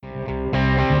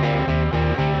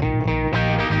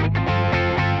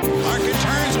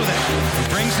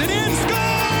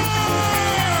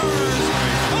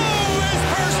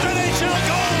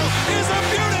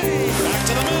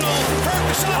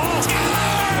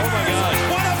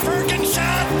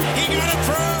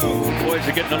boys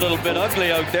are getting a little bit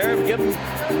ugly out there. Give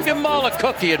them all a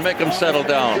cookie and make them settle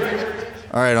down.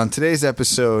 All right, on today's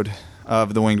episode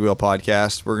of the Winged Wheel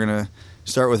podcast, we're going to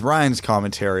start with Ryan's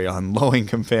commentary on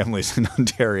low-income families in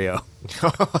Ontario.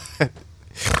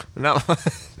 Not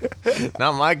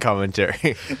my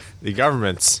commentary. The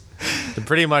government's.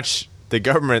 Pretty much, the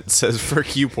government says,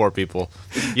 "Frick you, poor people.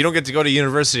 You don't get to go to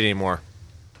university anymore."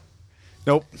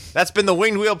 Nope. That's been the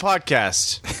Winged Wheel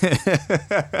podcast.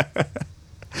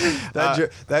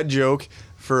 That joke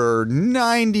for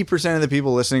 90% of the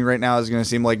people listening right now is going to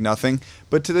seem like nothing.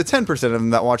 But to the 10% of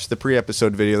them that watched the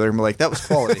pre-episode video, they're going to be like, that was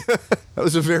quality. That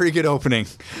was a very good opening.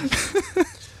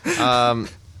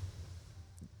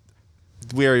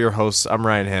 We are your hosts. I'm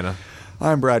Ryan Hanna.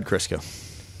 I'm Brad Crisco.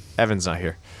 Evan's not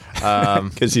here.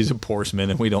 Because he's a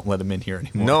portsman and we don't let him in here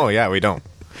anymore. No, yeah, we don't.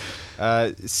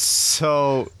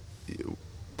 So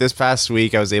this past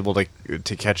week I was able to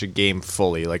catch a game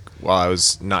fully, like while I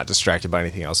was not distracted by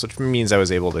anything else, which means I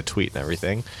was able to tweet and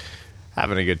everything,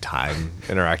 having a good time,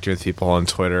 interacting with people on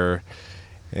Twitter,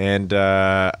 and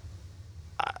I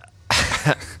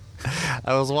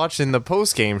was watching the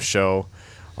post-game show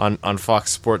on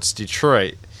Fox Sports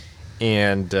Detroit,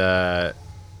 and it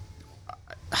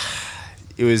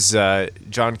was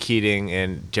John Keating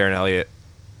and Darren Elliott.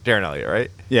 Darren Elliott,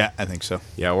 right? Yeah, I think so.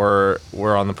 Yeah, we're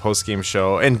on the post-game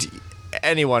show, and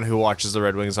anyone who watches the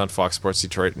Red Wings on Fox Sports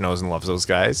Detroit knows and loves those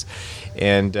guys.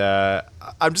 And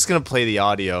I'm just going to play the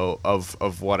audio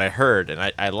of what I heard, and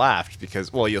I laughed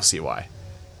because, well, you'll see why.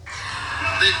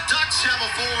 The Ducks have a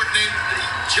forward named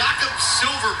Jakob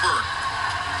Silverberg.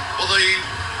 Well, the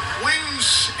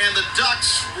Wings and the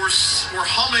Ducks were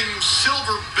humming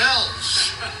silver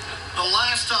bells the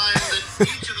last time that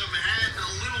each of them had a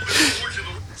little bit of Portugal.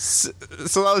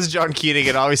 So that was John Keating,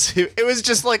 and obviously it was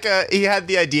just like he had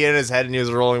the idea in his head and he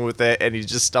was rolling with it, and he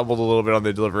just stumbled a little bit on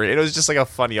the delivery. It was just like a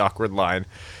funny, awkward line,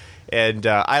 and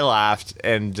I laughed,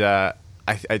 and I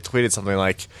tweeted something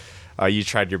like, "You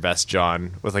tried your best,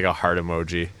 John," with like a heart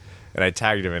emoji, and I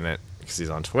tagged him in it because he's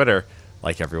on Twitter,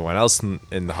 like everyone else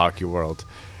in the hockey world,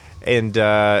 and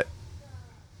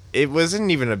it wasn't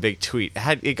even a big tweet.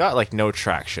 It got like no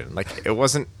traction. Like it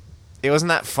wasn't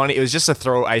that funny. It was just a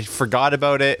throw. I forgot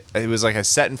about it. It was like a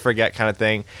set and forget kind of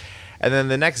thing. And then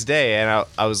the next day, and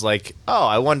I was like, oh,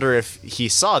 I wonder if he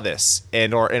saw this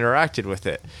and or interacted with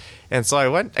it. And so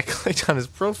I clicked on his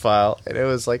profile, and it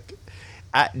was like,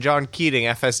 at John Keating,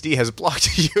 FSD has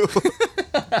blocked you.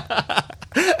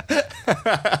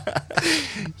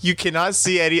 You cannot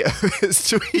see any of his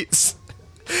tweets.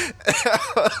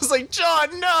 I was like,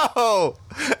 John, no!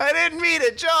 I didn't mean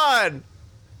it, John!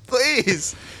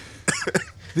 Please!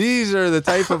 These are the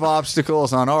type of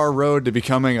obstacles on our road to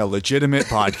becoming a legitimate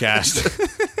podcast.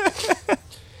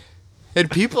 And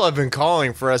people have been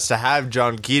calling for us to have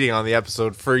John Keating on the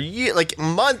episode for years, like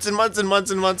months and months and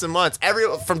months and months and months.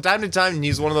 From time to time,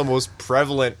 he's one of the most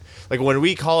prevalent. Like when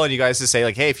we call on you guys to say,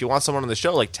 like, hey, if you want someone on the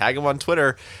show, like tag him on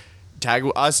Twitter, tag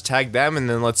us, tag them, and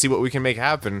then let's see what we can make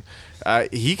happen.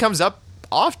 He comes up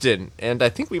often, and I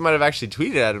think we might have actually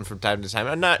tweeted at him from time to time.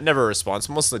 And never a response.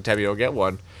 Most of the time you don't get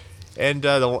one. And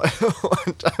the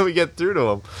one time we get through to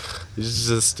him, it's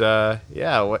just,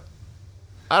 what?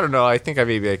 I don't know. I think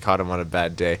I caught him on a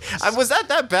bad day. Was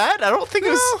that bad? I don't think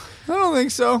it was. I don't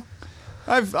think so.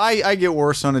 I get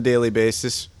worse on a daily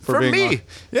basis. For me?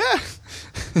 Yeah.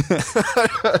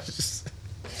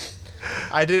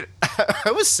 I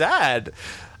was sad.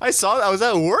 I was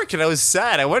at work and I was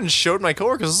sad. I went and showed my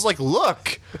coworkers. I was like,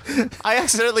 look, I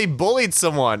accidentally bullied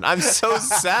someone. I'm so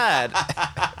sad.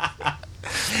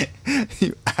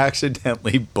 You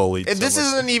accidentally bullied someone. And this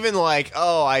isn't even like,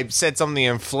 oh, I said something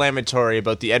inflammatory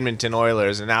about the Edmonton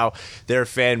Oilers and now their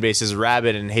fan base is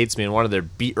rabid and hates me, and one of their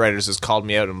beat writers has called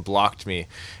me out and blocked me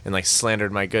and like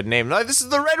slandered my good name. No, this is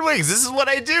the Red Wings. This is what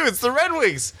I do. It's the Red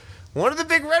Wings. One of the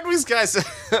big Red Wings guys.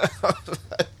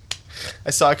 I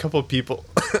saw a couple of people.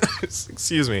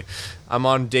 Excuse me. I'm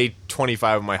on day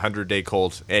 25 of my 100-day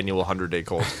cold, annual 100-day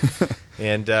cold.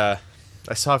 And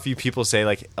I saw a few people say,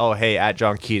 like, oh, hey, at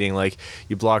John Keating, like,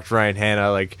 you blocked Ryan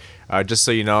Hanna, like, just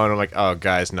so you know. And I'm like, oh,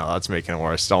 guys, no, that's making it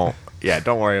worse. Don't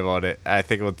worry about it. I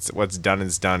think what's done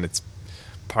is done. It's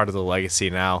part of the legacy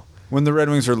now. When the Red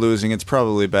Wings are losing, it's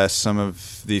probably best some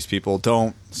of these people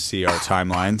don't see our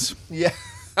timelines. Yeah.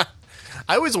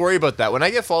 I always worry about that. When I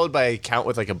get followed by an account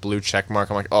with like a blue check mark,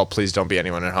 I'm like, oh, please don't be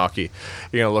anyone in hockey.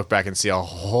 You're going to look back and see a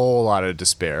whole lot of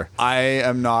despair. I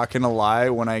am not going to lie.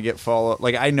 When I get followed,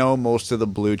 like, I know most of the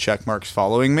blue check marks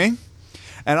following me,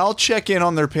 and I'll check in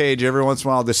on their page every once in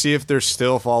a while to see if they're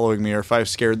still following me or if I've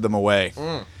scared them away.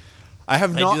 I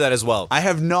have not do that as well. I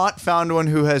have not found one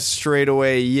who has strayed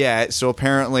away yet. So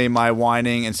apparently, my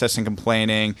whining, incessant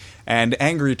complaining, and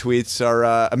angry tweets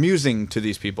are amusing to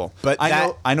these people. But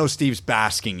I know Steve's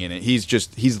basking in it.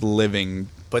 He's living.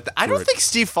 But I don't think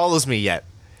Steve follows me yet.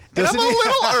 And I'm Doesn't a he?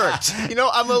 little irked.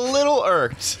 I'm a little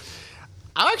irked.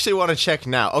 I actually want to check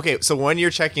now. Okay, so when you're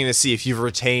checking to see if you've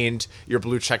retained your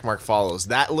blue checkmark follows,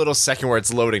 that little second where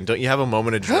it's loading, don't you have a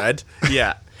moment of dread?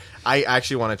 Yeah. I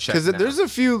actually want to check Because now. there's a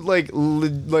few like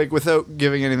without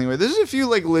giving anything away, there's a few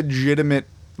like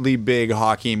legitimately big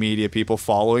hockey media people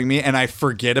following me, and I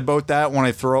forget about that when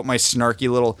I throw out my snarky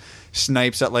little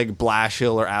snipes at like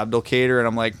Blashill or Abdelkader, and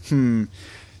I'm like,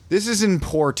 this is in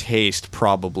poor taste,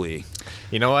 probably.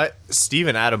 You know what? Steve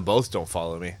and Adam both don't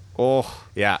follow me. Oh,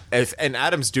 Yeah, and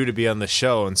Adam's due to be on the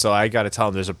show, and so I got to tell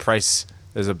him there's a price.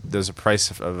 There's a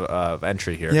price of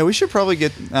entry here. yeah, we should probably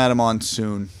get Adam on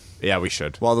soon Yeah, we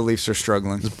should. while the Leafs are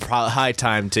struggling. High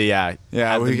time to Yeah,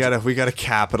 have we them gotta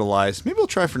capitalize. Maybe we'll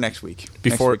try for next week.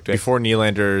 before Next week, Vic. before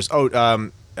Nylander's.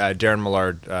 Darren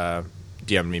Millard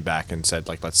DM'd me back and said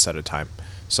let's set a time.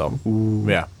 So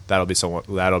yeah, that'll be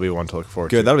one to look forward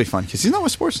to. Good, that'll be fun because he's not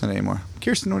with Sportsnet anymore. I'm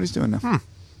curious to know what he's doing now.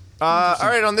 All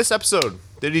right, on this episode,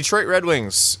 the Detroit Red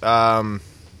Wings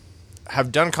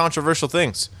have done controversial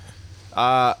things.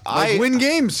 Like win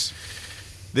games.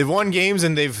 They've won games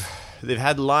and they've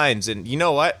had lines, and you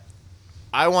know what?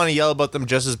 I want to yell about them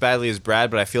just as badly as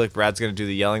Brad, but I feel like Brad's going to do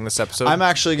the yelling this episode. I'm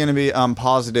actually going to be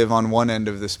positive on one end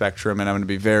of the spectrum, and I'm going to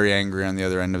be very angry on the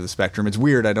other end of the spectrum. It's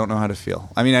weird. I don't know how to feel.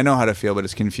 I mean, I know how to feel, but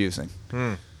it's confusing.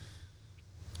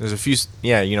 There's a few.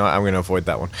 Yeah, I'm going to avoid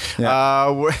that one.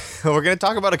 Yeah. We're going to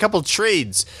talk about a couple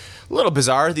trades. A little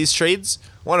bizarre, these trades.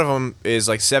 One of them is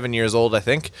like 7 years old, I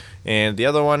think, and the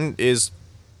other one is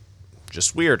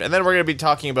just weird. And then we're going to be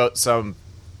talking about some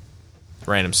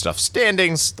random stuff.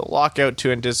 Standings, the lockout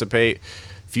to anticipate,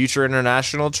 future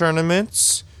international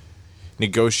tournaments,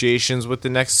 negotiations with the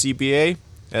next CBA,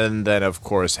 and then, of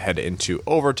course, head into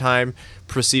overtime,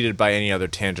 preceded by any other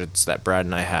tangents that Brad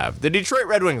and I have. The Detroit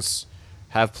Red Wings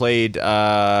have played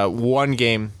one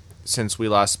game since we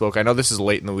last spoke. I know this is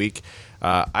late in the week.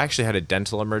 I actually had a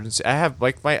dental emergency. I have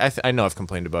I know I've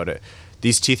complained about it.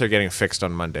 These teeth are getting fixed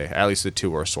on Monday, at least the two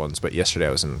worst ones. But yesterday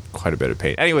I was in quite a bit of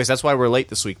pain. Anyways, that's why we're late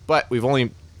this week. But we've only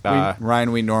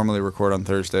Ryan, we normally record on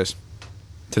Thursdays.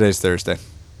 Today's Thursday.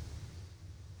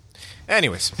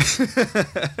 Anyways,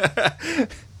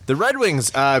 the Red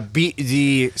Wings beat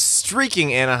the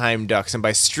streaking Anaheim Ducks, and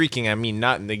by streaking I mean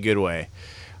not in the good way.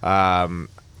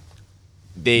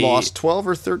 They Lost 12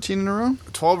 or 13 in a row?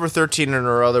 12 or 13 in a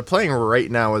row. They're playing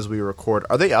right now as we record.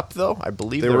 Are they up though? I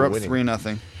believe They they're were up winning.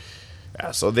 3-0.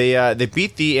 Yeah, so they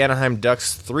beat the Anaheim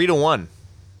Ducks 3-1.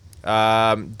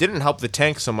 Didn't help the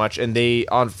tank so much, and they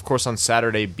on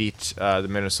Saturday beat the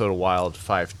Minnesota Wild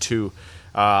 5-2.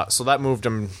 So that moved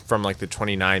them from like the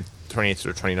 28th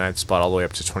or 29th spot all the way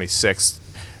up to 26th.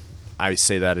 I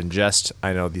say that in jest.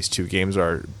 I know these two games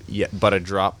are yet but a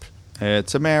drop.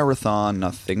 It's a marathon.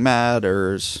 Nothing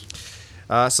matters.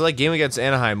 So that game against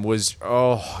Anaheim was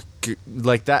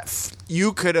like that.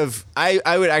 You could have.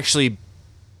 I would actually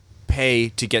pay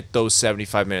to get those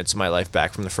 75 minutes of my life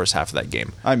back from the first half of that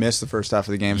game. I missed the first half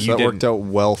of the game, so You that worked didn't. out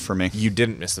well for me. You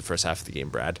didn't miss the first half of the game,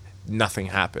 Brad. Nothing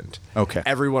happened. Okay.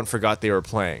 Everyone forgot they were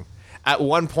playing. At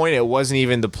one point, it wasn't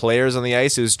even the players on the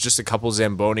ice. It was just a couple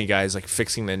Zamboni guys like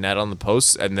fixing the net on the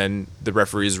posts, and then the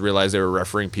referees realized they were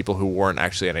refereeing people who weren't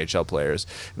actually NHL players.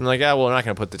 And they're like, well, we're not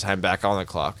going to put the time back on the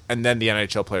clock. And then the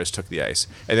NHL players took the ice,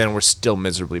 and then we're still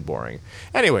miserably boring.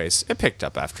 Anyways, it picked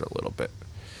up after a little bit.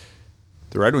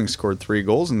 The Red Wings scored 3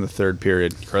 goals in the third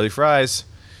period. Curly fries.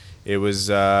 It was,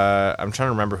 I'm trying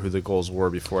to remember who the goals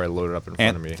were before I loaded up in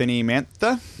front of me. Anthony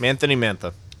Mantha, Anthony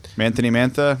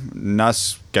Mantha.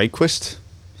 Nuss Geitquist,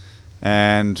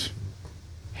 and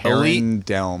Heron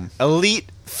Delm. Elite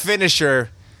finisher,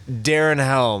 Darren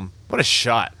Helm. What a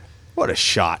shot. What a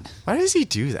shot. Why does he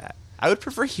do that? I would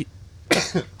prefer he...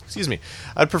 Excuse me.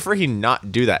 I'd prefer he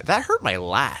not do that. That hurt my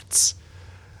lats.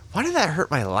 Why did that hurt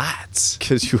my lats?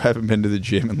 Because you haven't been to the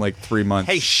gym in like 3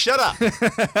 months. Hey, shut up.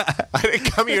 I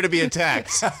didn't come here to be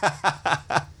attacked.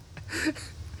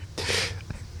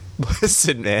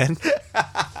 Listen, man.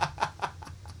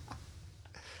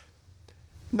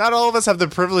 Not all of us have the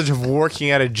privilege of working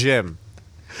at a gym.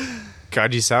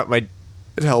 God, you sound my...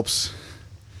 It helps.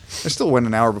 I still went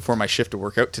an hour before my shift to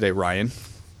work out today, Ryan.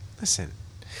 Listen.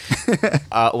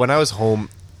 When I was home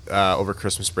over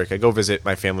Christmas break, I go visit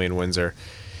my family in Windsor.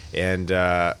 And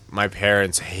my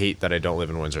parents hate that I don't live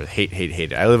in Windsor. Hate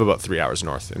it. I live about 3 hours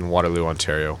north in Waterloo,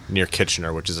 Ontario, near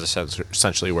Kitchener, which is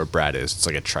essentially where Brad is. It's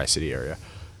like a Tri-City area.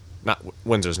 Not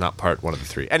Windsor's not part one of the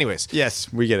three. Anyways,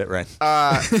 Yes, we get it right.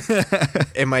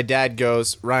 and my dad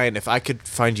goes, Ryan, if I could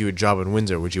find you a job in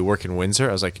Windsor, would you work in Windsor?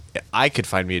 I was like, I could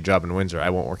find me a job in Windsor. I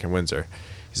won't work in Windsor.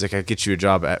 He's like, I'd get you a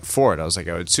job at Ford. I was like,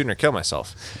 I would sooner kill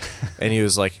myself. And he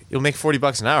was like, you'll make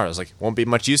 $40 an hour. I was like, won't be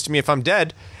much use to me if I'm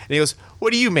dead. And he goes,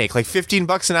 what do you make? Like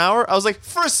 $15 an hour? I was like,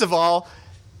 first of all,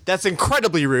 that's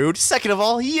incredibly rude. Second of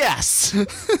all, yes.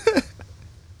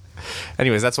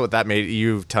 Anyways, that's what that made.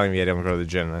 You telling me I don't go to the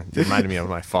gym. It reminded me of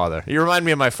my father. You remind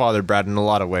me of my father, Brad, in a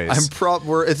lot of ways.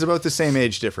 It's about the same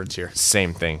age difference here.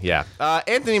 Same thing, yeah.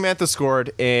 Anthony Mantha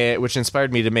scored, which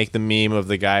inspired me to make the meme of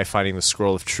the guy finding the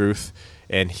scroll of truth,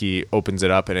 and he opens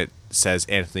it up, and it says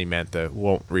Anthony Mantha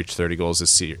won't reach 30 goals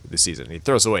this season. He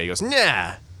throws it away. He goes,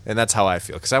 nah. And that's how I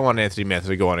feel, because I want Anthony Mantha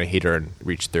to go on a heater and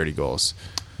reach 30 goals.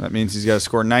 That means he's got to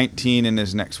score 19 in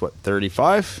his next,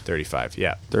 35? 35,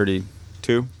 yeah.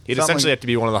 32? He'd essentially have to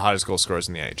be one of the hottest goal scorers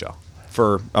in the NHL.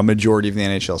 For a majority of the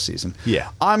NHL season. Yeah.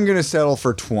 I'm going to settle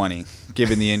for 20,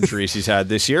 given the injuries he's had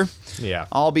this year. Yeah.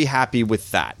 I'll be happy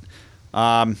with that.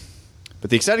 But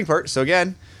the exciting part, so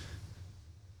again,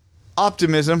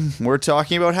 optimism. We're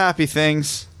talking about happy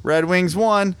things. Red Wings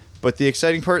won, but the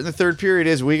exciting part in the third period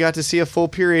is we got to see a full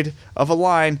period of a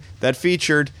line that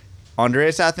featured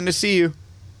Andreas Athanasiou,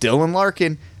 Dylan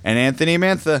Larkin, and Anthony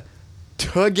Mantha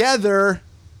together.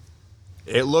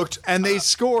 It looked... And they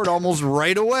scored almost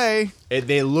right away.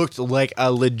 They looked like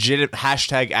a legit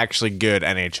actually good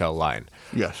NHL line.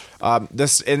 Yes.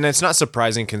 And it's not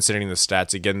surprising considering the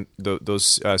stats. Again,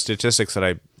 those statistics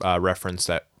that I referenced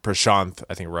that Prashanth,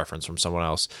 I think, referenced from someone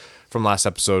else from last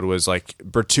episode was like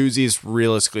Bertuzzi's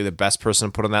realistically the best person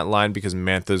to put on that line because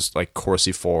Mantha's like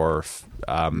Corsi for.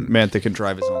 Mantha can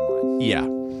drive his own line.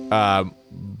 Yeah.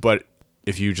 But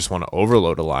if you just want to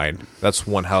overload a line, that's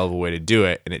one hell of a way to do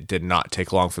it, and it did not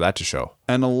take long for that to show.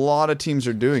 And a lot of teams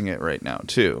are doing it right now,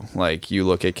 too. Like, you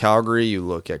look at Calgary, you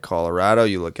look at Colorado,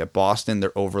 you look at Boston,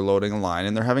 they're overloading a line,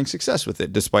 and they're having success with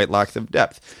it, despite lack of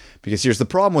depth. Because here's the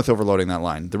problem with overloading that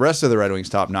line. The rest of the Red Wings'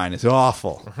 top nine is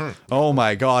awful. Mm-hmm. Oh,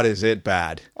 my God, is it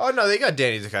bad. Oh, no, they got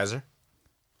Danny DeKaiser.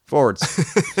 Forwards.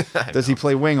 Does he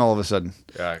play wing all of a sudden?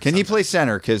 Yeah, Can he play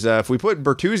center? Because if we put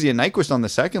Bertuzzi and Nyquist on the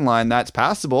second line, that's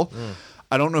passable.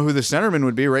 I don't know who the centerman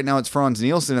would be. Right now it's Franz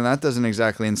Nielsen, and that doesn't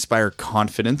exactly inspire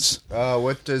confidence.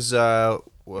 What's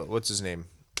his name?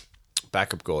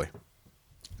 Backup goalie.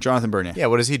 Jonathan Bernier. Yeah,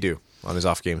 what does he do on his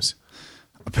off games?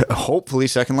 Hopefully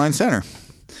second line center.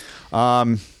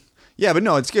 Yeah, but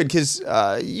no, it's good because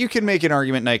you can make an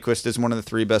argument Nyquist is one of the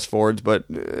three best forwards, but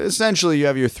essentially you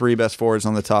have your three best forwards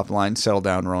on the top line. Settle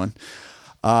down, Rowan.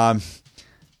 I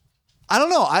don't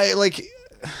know.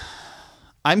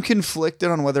 I'm conflicted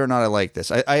on whether or not I like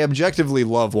this. I objectively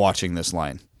love watching this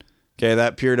line. Okay,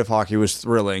 that period of hockey was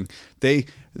thrilling.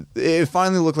 It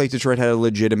finally looked like Detroit had a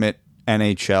legitimate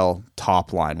NHL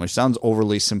top line, which sounds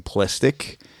overly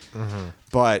simplistic,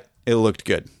 but it looked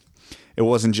good. It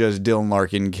wasn't just Dylan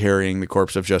Larkin carrying the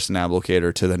corpse of Justin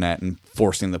Abdelkader to the net and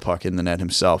forcing the puck in the net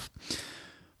himself.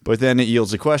 But then it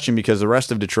yields a question because the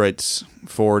rest of Detroit's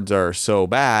forwards are so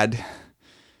bad.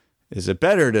 Is it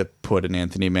better to put an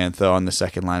Anthony Mantha on the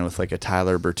second line with like a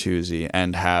Tyler Bertuzzi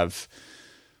and have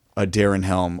a Darren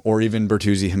Helm or even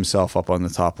Bertuzzi himself up on the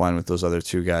top line with those other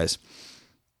two guys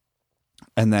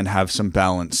and then have some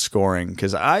balanced scoring?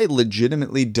 Because I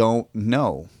legitimately don't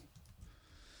know.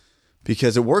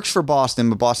 Because it works for Boston,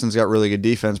 but Boston's got really good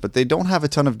defense, but they don't have a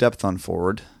ton of depth on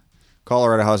forward.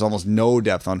 Colorado has almost no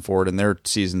depth on forward, and their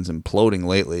season's imploding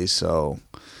lately, so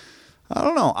I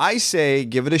don't know. I say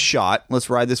give it a shot.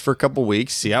 Let's ride this for a couple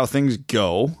weeks, see how things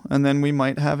go, and then we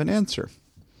might have an answer.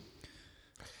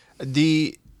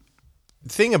 The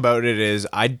thing about it is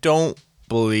I don't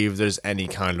believe there's any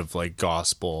kind of like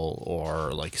gospel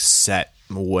or like set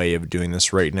way of doing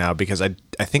this right now because I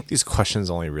think these questions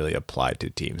only really apply to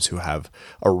teams who have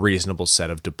a reasonable set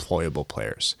of deployable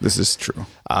players. This is true.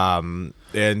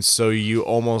 And so you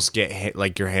almost get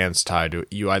like your hands tied.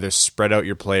 You either spread out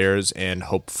your players and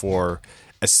hope for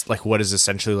like what is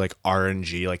essentially like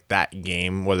RNG, like that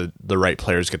game, whether the right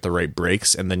players get the right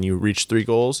breaks and then you reach 3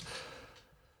 goals,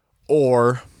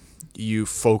 or you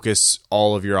focus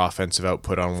all of your offensive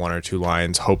output on 1 or 2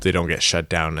 lines, hope they don't get shut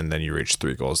down, and then you reach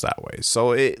 3 goals that way.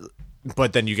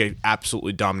 But then you get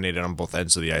absolutely dominated on both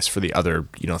ends of the ice for the other,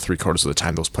 3/4 of the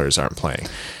time those players aren't playing.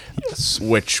 Yes.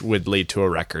 Which would lead to a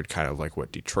record kind of like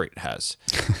what Detroit has.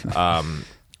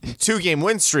 2-game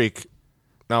win streak,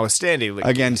 notwithstanding.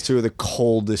 Against two of the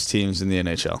coldest teams in the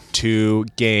NHL.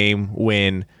 2-game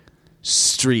win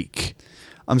streak.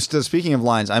 Speaking of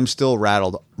lines, I'm still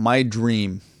rattled. My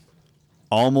dream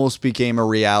almost became a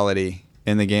reality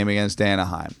in the game against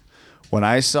Anaheim when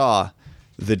I saw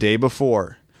the day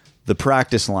before, the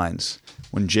practice lines,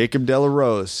 when Jacob De La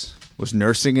Rose was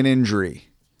nursing an injury,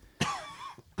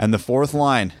 and the fourth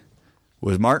line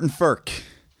was Martin Ferk,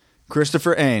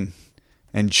 Christopher Ain,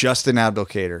 and Justin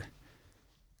Abdelkader.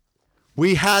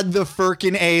 We had the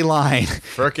Firkin A line.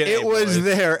 Firkin it A, was boys.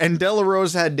 there, and De La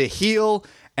Rose had to heel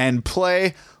and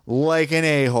play like an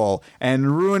a-hole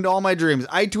and ruined all my dreams.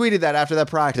 I tweeted that after that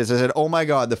practice. I said, oh my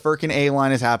God, the Firkin A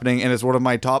line is happening, and it's one of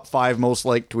my top 5 most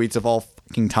liked tweets of all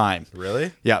fucking time.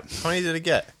 Really? Yeah. How many did it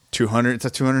get? 200. It's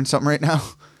at 200 something right now.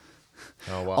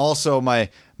 Oh, wow. Also, my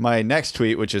next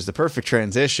tweet, which is the perfect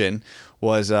transition,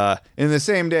 was in the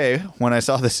same day when I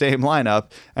saw the same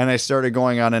lineup, and I started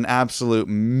going on an absolute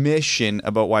mission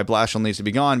about why Blashill needs to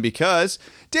be gone because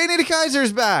Danny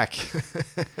DeKeyser's back.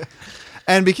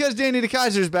 And because Danny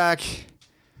DeKeyser's back,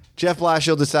 Jeff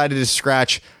Blashill decided to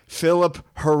scratch Philip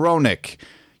Hronek.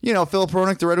 You know, Philip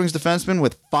Hronek, the Red Wings defenseman,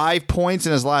 with 5 points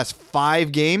in his last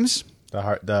 5 games.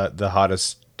 The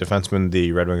hottest defenseman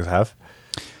the Red Wings have.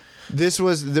 This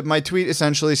was my tweet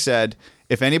essentially said,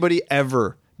 if anybody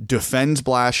ever defends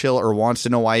Blashill or wants to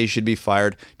know why he should be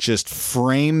fired, just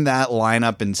frame that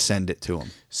lineup and send it to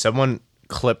him. Someone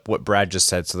clip what Brad just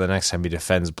said, so the next time he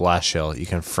defends Blashill, you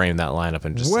can frame that lineup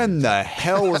and just. When the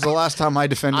hell was the last time I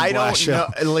defended I don't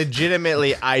Blashill? know.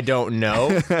 Legitimately, I don't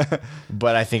know.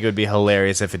 But I think it would be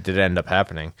hilarious if it did end up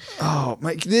happening. Oh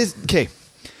my! This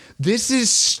is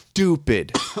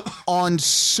stupid on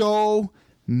so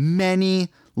many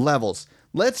levels.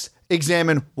 Let's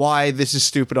examine why this is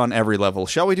stupid on every level.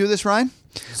 Shall we do this, Ryan?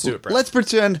 Let's do it, Brad. Let's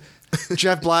pretend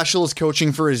Jeff Blashill is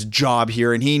coaching for his job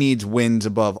here and he needs wins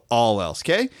above all else,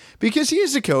 okay? Because he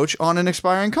is a coach on an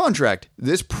expiring contract.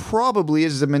 This probably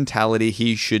is the mentality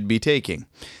he should be taking.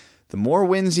 The more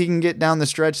wins he can get down the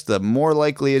stretch, the more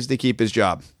likely he is to keep his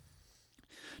job.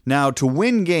 Now, to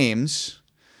win games,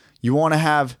 you want to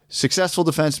have successful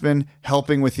defensemen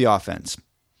helping with the offense.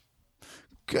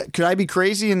 Could I be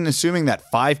crazy in assuming that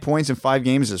 5 points in 5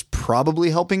 games is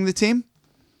probably helping the team?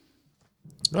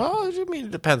 Oh, I mean,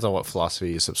 it depends on what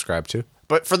philosophy you subscribe to.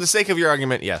 But for the sake of your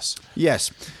argument, yes.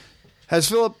 Yes. Has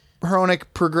Philip Hronek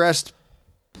progressed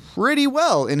pretty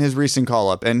well in his recent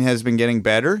call-up and has been getting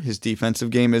better? His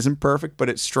defensive game isn't perfect, but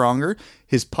it's stronger.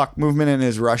 His puck movement and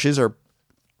his rushes are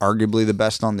arguably the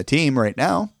best on the team right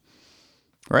now.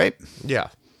 Right? Yeah.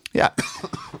 Yeah.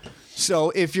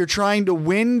 So if you're trying to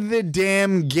win the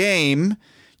damn game,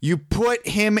 you put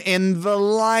him in the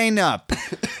lineup.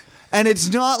 And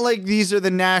it's not like these are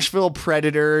the Nashville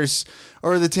Predators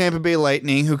or the Tampa Bay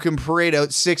Lightning who can parade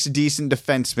out 6 decent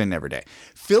defensemen every day.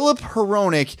 Philip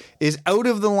Hronek is out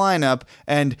of the lineup,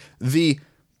 and the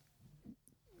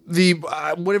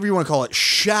whatever you want to call it,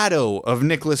 shadow of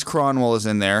Nicholas Cronwell is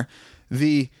in there.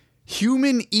 The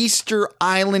human Easter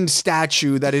Island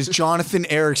statue that is Jonathan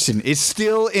Ericsson is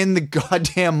still in the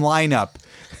goddamn lineup.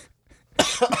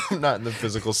 I'm not in the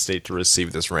physical state to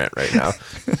receive this rant right now.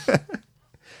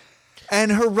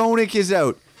 And Hronek is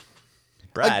out.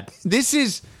 Brad.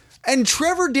 And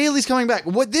Trevor Daley's coming back.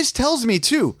 What this tells me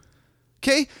too,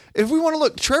 okay? If we want to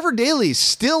look, Trevor Daley's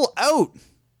still out.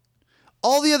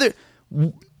 All the other,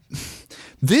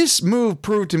 this move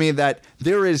proved to me that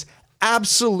there is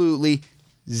absolutely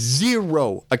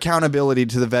zero accountability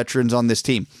to the veterans on this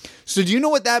team. So do you know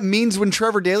what that means when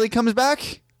Trevor Daley comes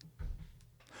back?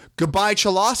 Goodbye,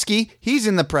 Cholowski. He's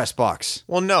in the press box.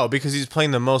 Well, no, because he's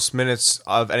playing the most minutes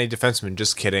of any defenseman.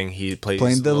 Just kidding. He plays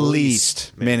Playing the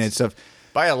least minutes of.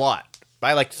 by a lot.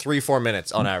 By like 3-4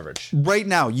 minutes on average. Right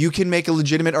now, you can make a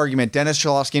legitimate argument. Dennis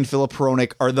Cholowski and Philip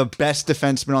Hronek are the best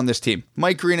defensemen on this team.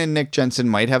 Mike Green and Nick Jensen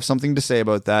might have something to say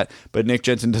about that, but Nick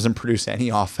Jensen doesn't produce any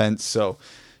offense, so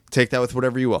take that with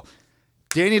whatever you will.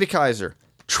 Danny DeKeyser,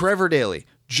 Trevor Daley,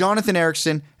 Jonathan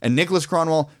Ericsson, and Nicholas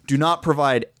Cronwell do not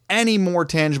provide any more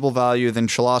tangible value than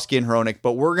Cholowski and Hronek,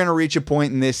 but we're going to reach a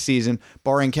point in this season,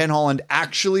 barring Ken Holland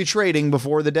actually trading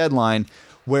before the deadline,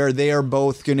 where they are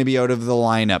both going to be out of the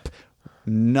lineup.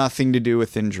 Nothing to do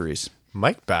with injuries.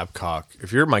 Mike Babcock,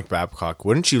 if you're Mike Babcock,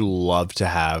 wouldn't you love to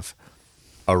have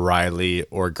a Riley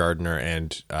or Gardner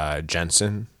and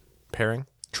Jensen pairing?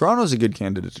 Toronto's a good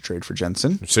candidate to trade for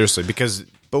Jensen. Seriously, because...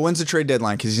 But when's the trade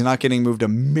deadline? Because he's not getting moved a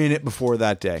minute before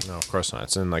that day. No, of course not.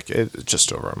 It's in like it's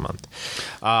just over a month.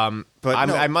 But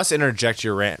I must interject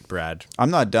your rant, Brad.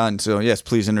 I'm not done, so yes,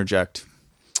 please interject.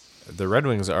 The Red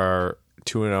Wings are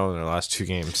 2-0 in their last 2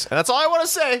 games. And that's all I want to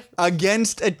say.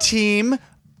 Against a team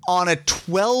on a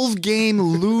 12-game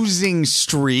losing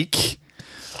streak.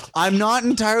 I'm not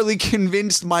entirely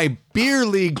convinced my beer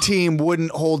league team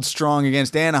wouldn't hold strong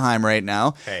against Anaheim right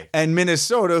now. Hey. And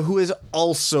Minnesota, who has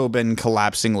also been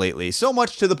collapsing lately. So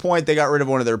much to the point they got rid of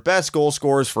one of their best goal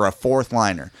scorers for a 4th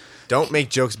liner. Don't make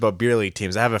jokes about beer league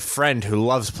teams. I have a friend who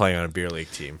loves playing on a beer league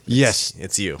team. Yes.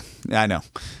 It's you. I know.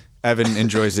 Evan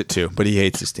enjoys it too, but he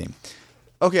hates his team.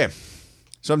 Okay,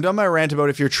 so I'm done my rant about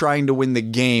if you're trying to win the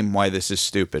game, why this is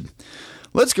stupid.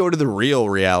 Let's go to the real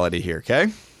reality here, okay?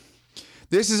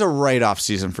 This is a write-off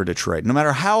season for Detroit. No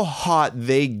matter how hot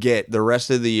they get the rest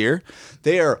of the year,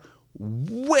 they are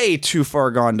way too far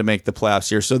gone to make the playoffs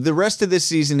here. So the rest of this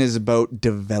season is about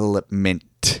development.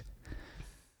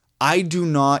 I do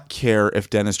not care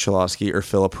if Dennis Cholowski or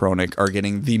Filip Hronek are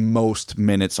getting the most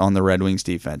minutes on the Red Wings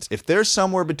defense. If they're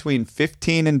somewhere between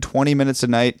 15 and 20 minutes a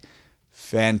night,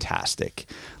 fantastic.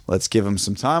 Let's give them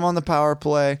some time on the power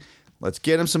play. Let's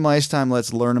get them some ice time.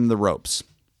 Let's learn them the ropes.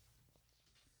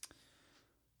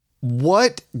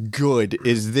 What good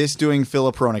is this doing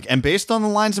Filip Hronek? And based on the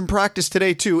lines in practice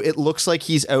today, too, it looks like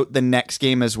he's out the next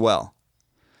game as well.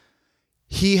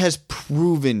 He has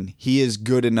proven he is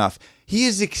good enough. He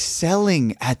is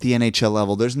excelling at the NHL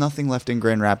level. There's nothing left in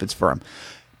Grand Rapids for him.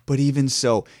 But even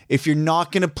so, if you're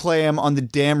not going to play him on the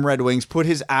damn Red Wings, put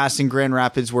his ass in Grand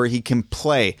Rapids where he can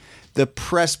play. The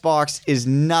press box is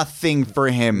nothing for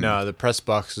him. No, the press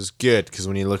box is good because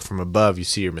when you look from above, you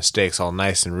see your mistakes all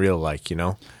nice and real like, you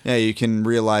know? Yeah, you can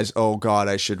realize, oh God,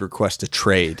 I should request a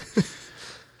trade.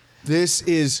 This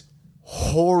is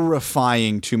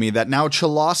horrifying to me that now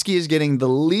Cholowski is getting the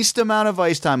least amount of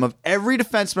ice time of every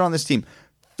defenseman on this team.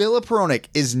 Filip Hronek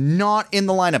is not in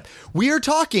the lineup. We are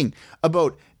talking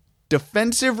about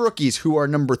defensive rookies who are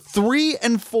number 3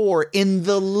 and 4 in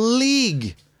the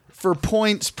league for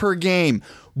points per game.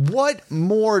 What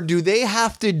more do they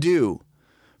have to do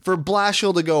for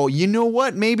Blashill to go, you know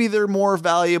what? Maybe they're more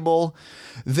valuable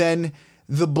than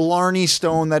the Blarney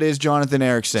Stone that is Jonathan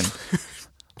Ericsson.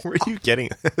 Where are you getting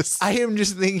this? I am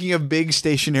just thinking of big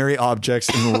stationary objects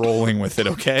and rolling with it,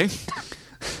 okay?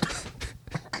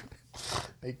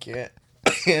 I can't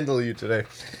handle you today.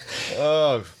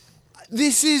 Oh,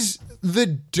 This is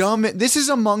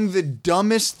among the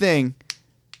dumbest thing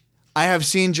I have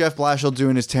seen Jeff Blashill do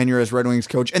in his tenure as Red Wings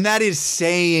coach, and that is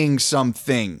saying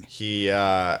something.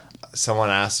 someone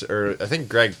asked, or I think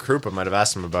Greg Krupa might have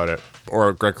asked him about it,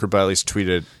 or Greg Krupa at least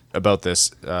tweeted about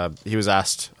this. He was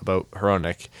asked about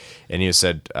Hronek, and he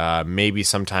said maybe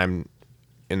sometime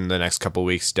in the next couple of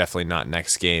weeks, definitely not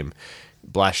next game.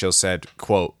 Blashill said,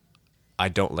 quote, "I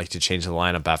don't like to change the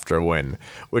lineup after a win,"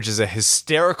 which is a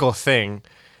hysterical thing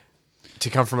to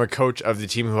come from a coach of the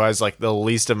team who has like the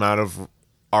least amount of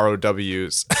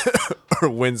ROWs or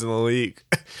wins in the league.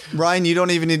 Ryan, you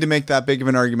don't even need to make that big of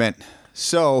an argument.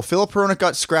 So, Filip Hronek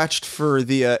got scratched for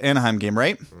the Anaheim game,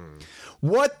 right?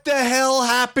 What the hell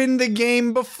happened the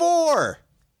game before?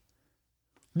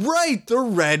 Right, the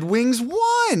Red Wings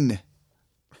won.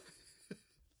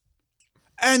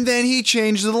 And then he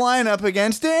changed the lineup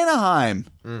against Anaheim.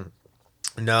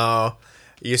 No,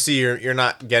 you see, you're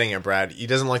not getting it, Brad. He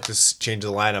doesn't like to change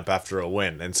the lineup after a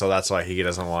win, and so that's why he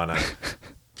doesn't want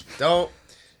to.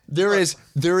 There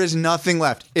is nothing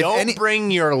left. Don't bring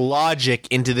your logic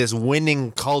into this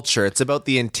winning culture. It's about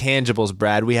the intangibles,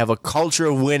 Brad. We have a culture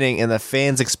of winning, and the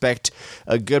fans expect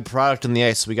a good product on the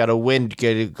ice. So we got to win,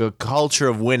 get a good culture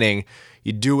of winning.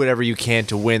 You do whatever you can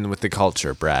to win with the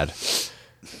culture, Brad.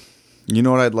 You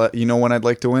know what you know when I'd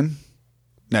like to win?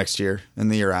 Next year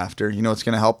and the year after. You know what's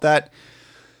going to help that?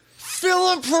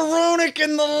 Filip Hronek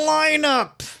in the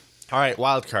lineup. All right,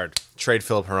 wild card. Trade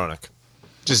Filip Hronek.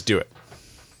 Just do it.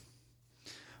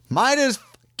 Might as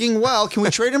fucking well. Can we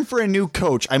trade him for a new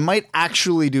coach? I might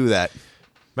actually do that.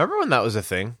 Remember when that was a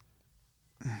thing?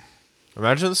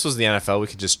 Imagine this was the NFL. We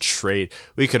could just trade.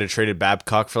 We could have traded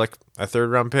Babcock for like a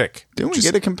third-round pick. Didn't we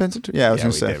get a compensatory? Yeah, I was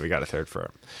going to say. Did. We got a third for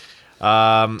it.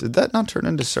 Did that not turn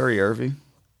into Surrey Arvey?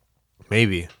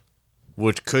 Maybe.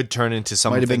 Which could turn into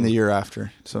something. Might have been the year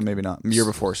after, so maybe not. Year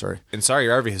before, sorry. And Sorry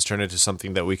Arvey has turned into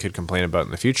something that we could complain about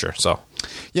in the future. So,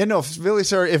 yeah, no. If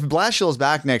Blashill is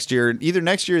back next year, either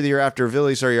next year or the year after,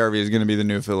 Vili Sarjärvi is going to be the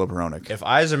new Filip Hronek. If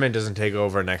Yzerman doesn't take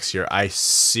over next year, I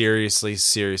seriously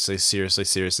believe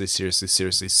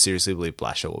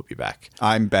Blashill will be back.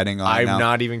 I'm betting on it now. I'm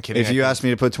not even kidding. If you ask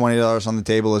me to put $20 on the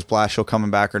table, is Blashill coming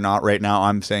back or not? Right now,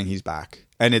 I'm saying he's back,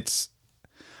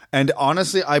 and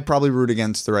honestly, I probably root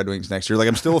against the Red Wings next year. Like,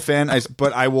 I'm still a fan,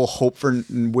 but I will hope for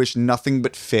and wish nothing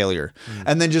but failure.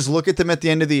 And then just look at them at the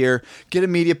end of the year, get a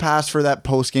media pass for that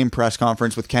post-game press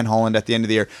conference with Ken Holland at the end of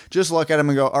the year. Just look at him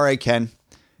and go, all right, Ken,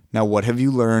 now what have you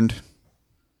learned?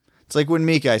 It's like when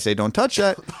Mika, I say, don't touch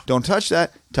that, don't touch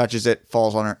that, touches it,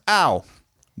 falls on her. Ow.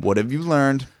 What have you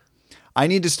learned? I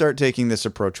need to start taking this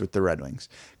approach with the Red Wings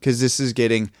because this is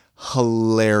getting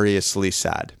hilariously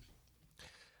sad.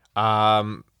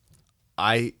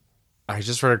 I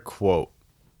just read a quote,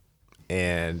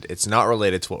 and it's not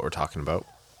related to what we're talking about.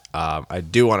 I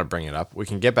do want to bring it up. We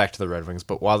can get back to the Red Wings,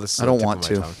 but while this is I don't want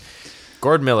to.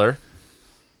 Gord Miller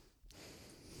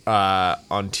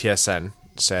on TSN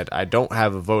said, I don't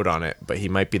have a vote on it, but he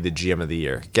might be the GM of the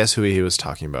year. Guess who he was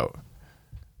talking about?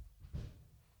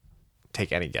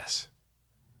 Take any guess.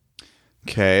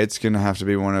 Okay, it's going to have to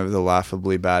be one of the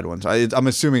laughably bad ones. I'm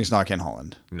assuming it's not Ken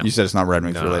Holland. No. You said it's not Red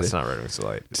Wings No, related. it's not Red Wings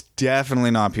related. It's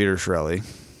definitely not Peter Chiarelli.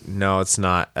 No, it's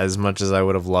not. As much as I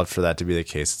would have loved for that to be the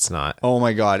case, it's not. Oh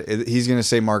my God, he's going to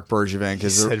say Mark Bergevin. He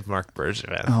said Mark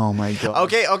Bergevin. Oh my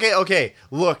God. Okay.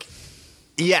 Look,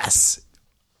 yes,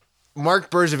 Mark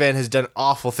Bergevin has done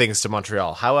awful things to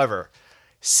Montreal. However,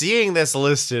 seeing this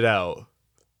listed out,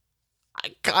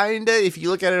 I kinda, if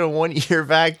you look at it in a 1 year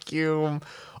vacuum,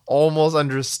 almost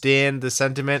understand the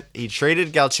sentiment. He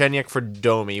traded Galchenyuk for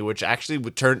Domi, which actually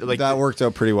would turn like that worked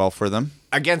out pretty well for them.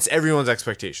 against everyone's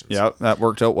expectations. Yeah, that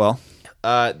worked out well.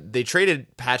 They traded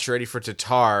Pacioretty for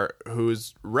Tatar,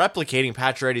 who's replicating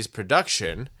Pacioretty's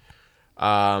production.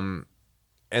 And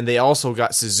they also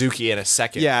got Suzuki in a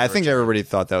second. Yeah, I think everybody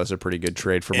thought that was a pretty good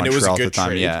trade for And it was a Montreal at the good time.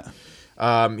 trade.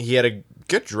 Yeah. He had a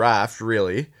good draft,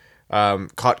 really.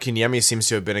 Kotkaniemi seems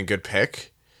to have been a good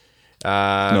pick.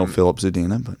 No Philip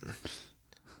Zadina, but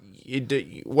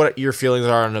What your feelings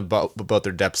are on about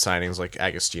their depth signings, like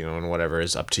Agostino and whatever,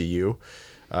 is up to you.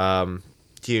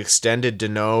 He extended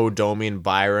Deneau, Domi, and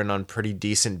Byron on pretty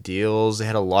decent deals. They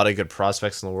had a lot of good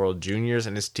prospects in the World Juniors,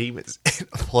 and his team is in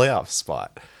a playoff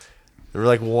spot. They were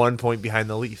like 1 point behind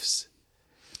the Leafs.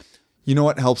 you know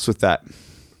what helps with that?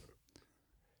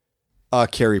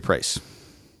 Carey Price,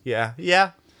 Yeah.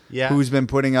 who's been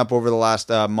putting up over the last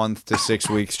month to 6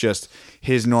 weeks just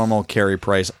his normal Carey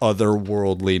Price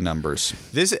otherworldly numbers.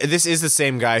 This is the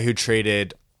same guy who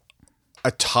traded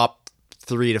a top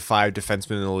 3 to 5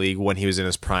 defenseman in the league when he was in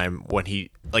his prime, when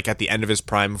he like at the end of his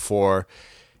prime for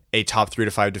a top 3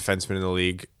 to 5 defenseman in the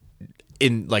league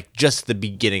in like just the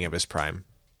beginning of his prime.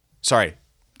 Sorry,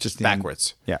 Just the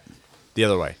backwards. Yeah. The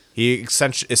other way. He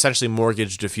essentially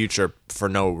mortgaged the future for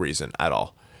no reason at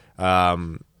all.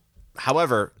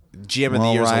 However, GM of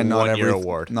the Year is a 1 year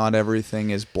award. Not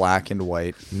everything is black and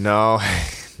white. No.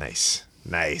 Nice.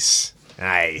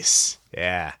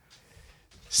 Yeah.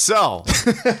 So,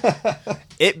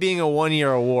 it being a 1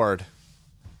 year award,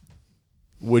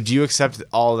 would you accept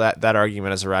all that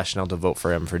argument as a rationale to vote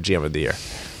for him for GM of the Year?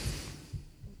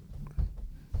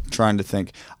 Trying to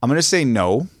think. I'm going to say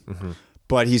no,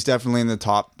 but he's definitely in the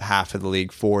top half of the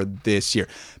league for this year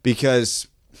because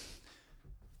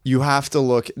you have to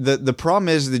look. The problem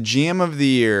is the GM of the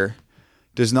year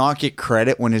does not get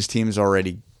credit when his team's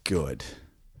already good,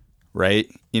 right?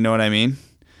 You know what I mean?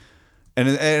 And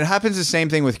it happens the same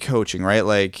thing with coaching, right?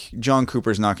 Like John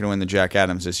Cooper's not going to win the Jack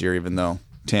Adams this year, even though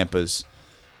Tampa's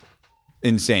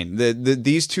insane.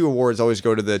 These two awards always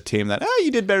go to the team that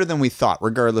you did better than we thought,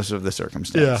 regardless of the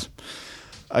circumstance. Yeah.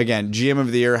 Again, GM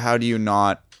of the year. How do you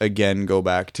not again go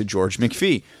back to George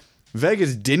McPhee?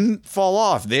 Vegas didn't fall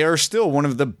off. They are still one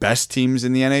of the best teams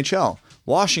in the NHL.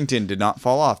 Washington did not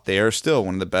fall off. They are still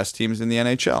one of the best teams in the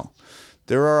NHL.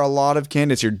 There are a lot of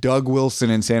candidates here. Doug Wilson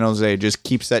in San Jose just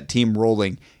keeps that team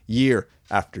rolling year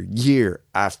after year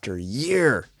after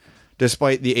year.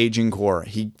 Despite the aging core,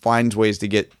 he finds ways to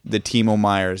get the Timo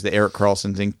Meyers, the Erik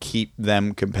Karlssons, and keep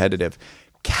them competitive.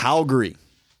 Calgary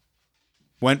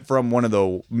went from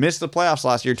missed the playoffs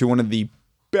last year to one of the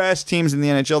best teams in the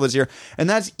NHL this year. And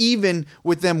that's even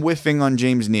with them whiffing on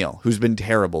James Neal, who's been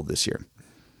terrible this year.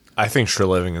 I think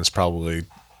Sherliving is probably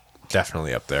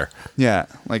definitely up there. Yeah,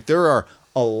 like there are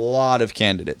a lot of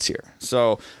candidates here.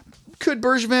 So could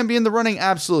Bergevin be in the running?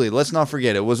 Absolutely. Let's not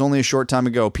forget, it was only a short time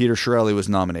ago Peter Chiarelli was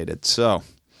nominated. So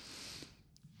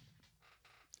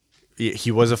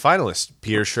he was a finalist.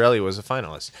 Peter Chiarelli was a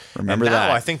finalist. Remember and now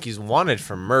that. I think he's wanted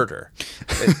for murder.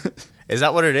 Is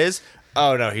that what it is?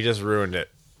 Oh, no, he just ruined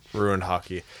it. Ruined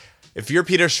hockey. If you're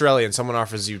Peter Chiarelli and someone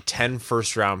offers you 10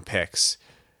 first-round picks,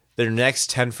 their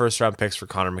next 10 first-round picks for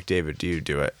Connor McDavid, do you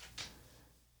do it?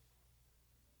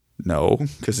 no,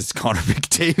 because it's Connor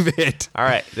McDavid. All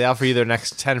right, they offer you their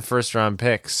next 10 first-round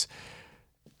picks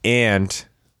and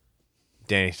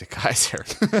Danny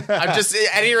DeKeyser. I'm just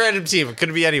any random team. It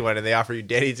could be anyone, and they offer you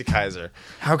Danny DeKeyser.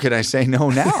 How could I say no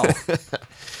now?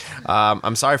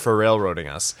 I'm sorry for railroading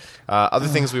us. Other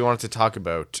things we wanted to talk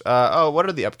about. What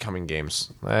are the upcoming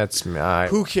games? That's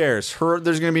Who cares?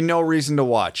 There's going to be no reason to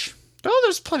watch. Oh,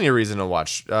 there's plenty of reason to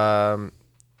watch.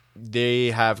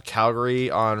 They have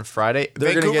Calgary on Friday.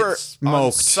 They're gonna Vancouver get smoked.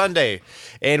 on Sunday.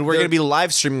 And we're going to be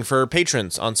live streaming for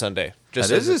patrons on Sunday.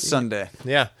 That is a Sunday.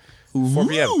 Yeah. 4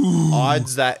 p.m.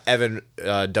 Odds that Evan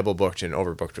double booked and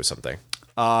overbooked or something.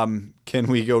 Can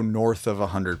we go north of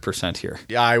 100% here?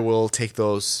 Yeah, I will take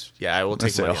those. Yeah, I will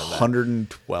take Let's say money on that.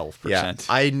 112%. Yeah,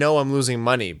 I know I'm losing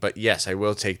money, but yes, I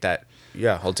will take that.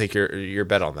 Yeah, I'll take your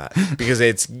bet on that because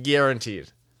it's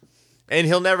guaranteed. And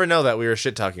he'll never know that we were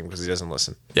shit talking because he doesn't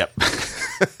listen. Yep.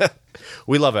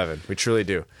 We love Evan. We truly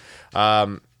do.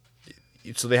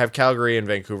 So they have Calgary and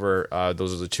Vancouver.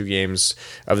 Those are the 2 games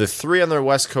of the 3 on their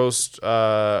West Coast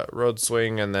road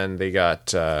swing, and then they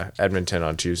got Edmonton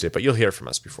on Tuesday. But you'll hear from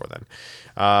us before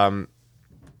then.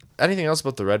 Anything else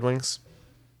about the Red Wings?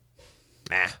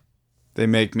 Nah. They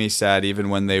make me sad even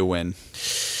when they win.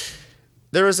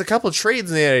 There was a couple trades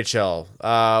in the NHL.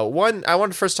 One, I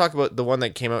want to first talk about the one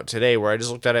that came out today, where I just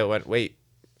looked at it and went, "Wait,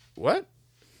 what?"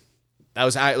 That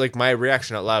was like my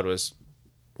reaction out loud was,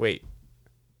 "Wait,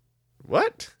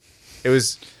 what?" It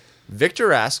was Victor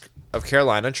Rask of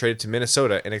Carolina traded to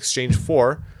Minnesota in exchange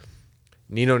for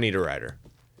Nino Niederreiter.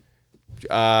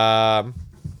 All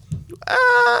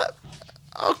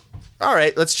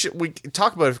right, we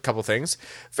talk about a couple things.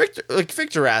 Victor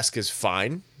Rask is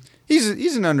fine.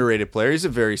 He's an underrated player. He's a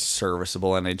very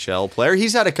serviceable NHL player.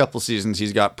 He's had a couple seasons.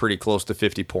 He's got pretty close to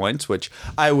 50 points, which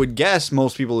I would guess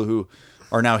most people who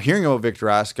are now hearing about Victor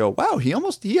Rask go, "Wow, he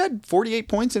had 48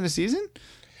 points in a season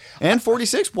and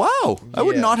 46. Wow, I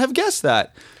would not have guessed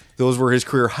that." Those were his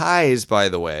career highs, by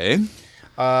the way.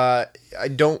 I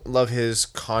don't love his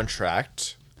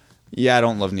contract. Yeah, I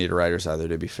don't love Niederreiter's either,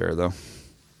 to be fair, though.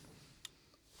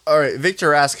 All right, Victor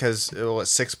Rask has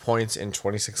 6 points in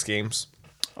 26 games.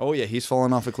 Oh, yeah, he's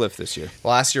fallen off a cliff this year.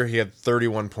 Last year, he had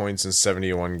 31 points in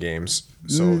 71 games.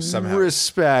 So somehow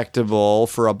respectable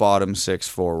for a bottom 6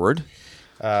 forward.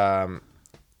 Nino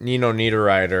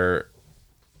Niederreiter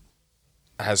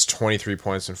has 23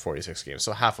 points in 46 games,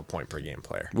 so half a point per game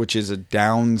player. Which is a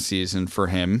down season for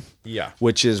him. Yeah.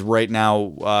 Which is right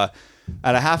now,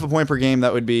 at a half a point per game,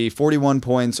 that would be 41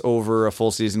 points over a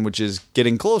full season, which is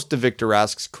getting close to Victor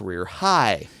Rask's career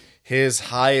high. His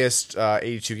highest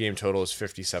 82-game total is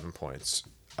 57 points,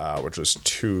 which was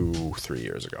 2-3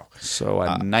 years ago. So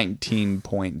a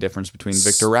 19-point difference between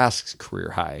Victor Rask's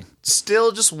career high.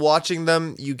 Still, just watching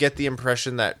them, you get the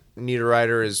impression that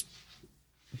Niederreiter is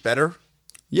better.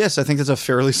 Yes, I think that's a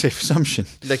fairly safe assumption.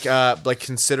 Like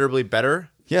considerably better.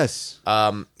 Yes.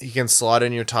 He can slot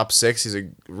in your top 6. He's a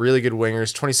really good winger.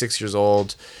 He's 26 years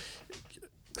old.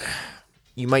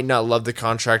 You might not love the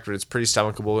contract, but it's pretty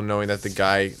stomachable knowing that the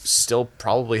guy still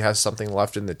probably has something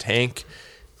left in the tank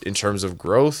in terms of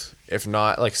growth, if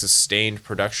not like sustained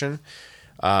production.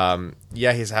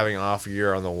 Yeah, he's having an off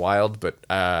year on the Wild, but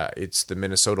it's the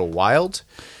Minnesota Wild.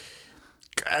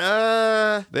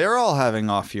 They're all having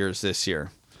off years this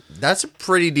year. That's a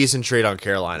pretty decent trade on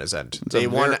Carolina's end. They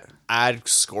want to add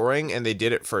scoring, and they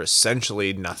did it for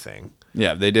essentially nothing.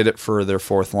 Yeah, they did it for their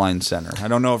 4th-line center. I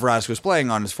don't know if Rask was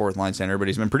playing on his 4th-line center, but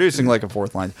he's been producing like a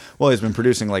 4th-line. Well, he's been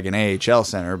producing like an AHL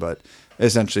center, but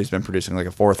essentially he's been producing like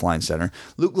a 4th-line center.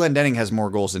 Luke Glendening has more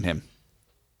goals than him.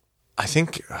 I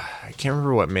think I can't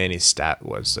remember what Manny's stat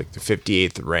was, like the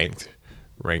 58th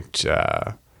ranked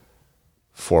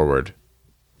forward.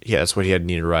 Yeah, that's what he had.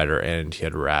 Niederreiter, and he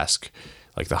had Rask,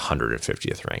 like the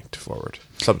 150th ranked forward,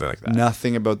 something like that.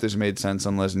 Nothing about this made sense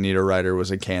unless Niederreiter was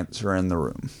a cancer in the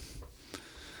room.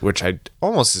 Which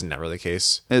almost is never the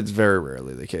case. It's very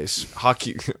rarely the case.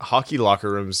 Hockey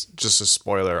locker rooms, just a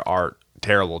spoiler, are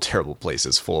terrible, terrible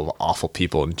places full of awful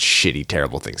people and shitty,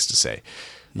 terrible things to say.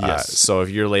 Yes. So if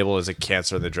you're labeled as a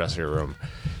cancer in the dressing room,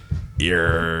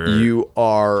 you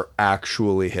are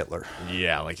actually Hitler.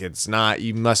 Yeah, like it's not.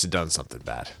 You must have done something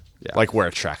bad. Yeah. Like wear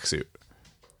a tracksuit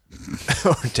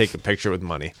or take a picture with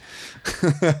money.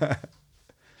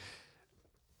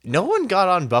 No one got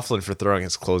on Bufflin for throwing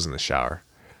his clothes in the shower.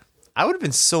 I would have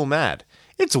been so mad.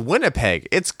 It's Winnipeg.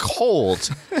 It's cold.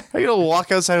 You're going to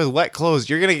walk outside with wet clothes.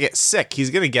 You're going to get sick. He's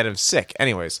going to get him sick.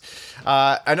 Anyways,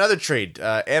 another trade.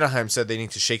 Anaheim said they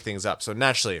need to shake things up. So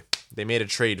naturally, they made a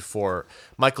trade for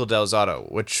Michael Del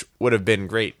Zotto, which would have been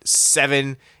great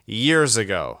 7 years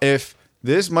ago. If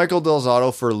this Michael Del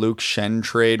Zotto for Luke Shen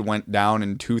trade went down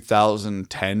in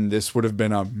 2010, this would have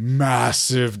been a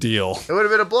massive deal. It would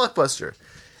have been a blockbuster.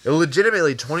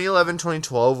 Legitimately,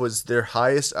 2011-2012 was their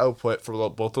highest output for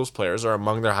both those players, or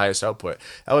among their highest output.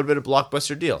 That would have been a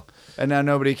blockbuster deal. And now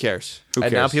nobody cares. Who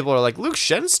cares? And now people are like, Luke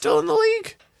Shen's still in the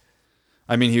league?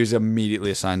 I mean, he was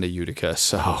immediately assigned to Utica,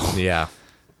 so... Yeah.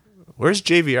 Where's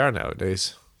JVR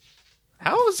nowadays?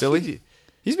 How is Philly?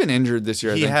 He's been injured this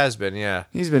year, I He think. has been, yeah.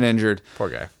 He's been injured. Poor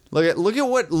guy. Look at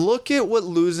what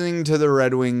losing to the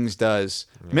Red Wings does.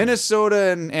 Yeah.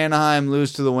 Minnesota and Anaheim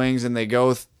lose to the Wings, and they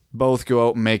both go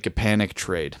out and make a panic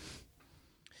trade.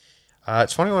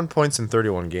 21 points in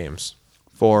 31 games.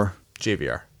 For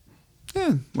JVR.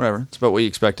 Whatever. It's about what you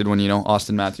expected when,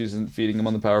 Austin Matthews isn't feeding him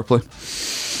on the power play.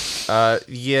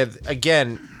 Yeah,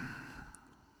 again,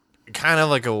 kind of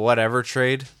like a whatever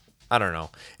trade. I don't know.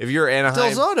 If you're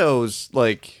Anaheim... Delzado's,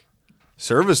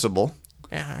 serviceable.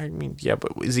 Yeah, I mean, yeah,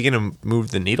 but is he going to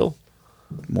move the needle?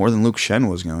 More than Luke Shen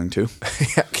was going to.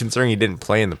 Yeah, considering he didn't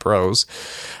play in the pros.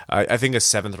 I think a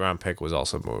 7th-round pick was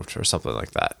also moved or something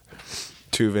like that.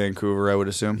 To Vancouver, I would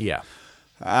assume. Yeah.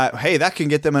 Hey, that can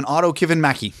get them an Otto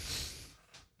Kivenmäki.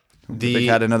 They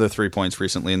had another 3 points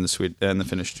recently in the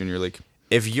Finnish Junior League.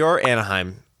 If you're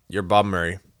Anaheim, you're Bob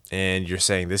Murray, and you're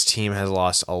saying this team has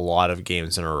lost a lot of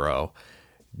games in a row,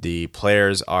 the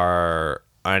players are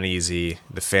uneasy,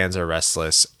 the fans are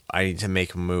restless, I need to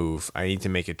make a move, I need to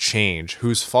make a change.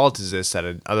 Whose fault is this that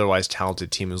an otherwise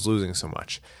talented team is losing so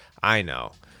much? I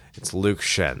know. It's Luke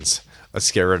Shen's.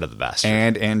 Let's get rid of the bastard.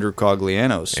 And Andrew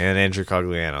Coglianos.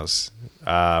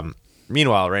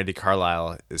 Meanwhile, Randy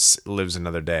Carlyle lives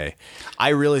another day. I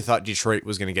really thought Detroit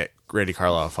was going to get Randy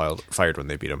Carlyle fired when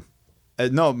they beat him.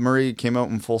 No, Murray came out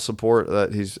in full support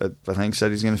that I think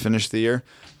said he's going to finish the year.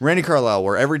 Randy Carlyle,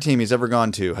 where every team he's ever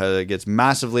gone to gets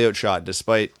massively outshot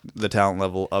despite the talent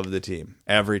level of the team.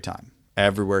 Every time.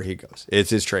 Everywhere he goes. It's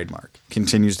his trademark.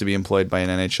 Continues to be employed by an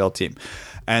NHL team.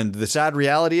 And the sad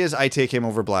reality is I take him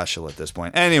over Blashill at this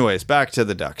point. Anyways, back to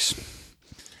the Ducks.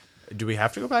 Do we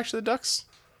have to go back to the Ducks?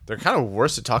 They're kind of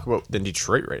worse to talk about than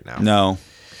Detroit right now. No,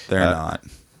 they're not.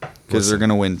 Because they're going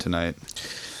to win tonight.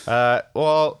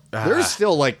 There's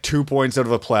still 2 points out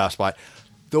of a playoff spot.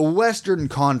 The Western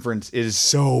Conference is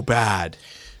so bad.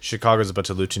 Chicago's about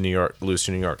to lose to New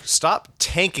York. Stop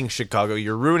tanking Chicago.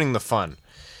 You're ruining the fun.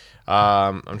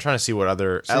 I'm trying to see what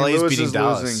other... LA's beating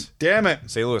Dallas. Losing. Damn it.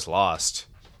 St. Louis lost.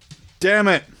 Damn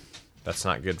it. That's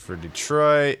not good for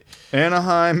Detroit.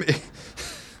 Anaheim.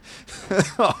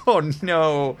 Oh,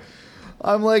 no.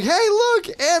 I'm like, hey, look,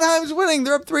 Anaheim's winning.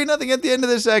 They're up 3-0 at the end of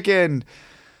the second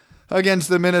against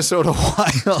the Minnesota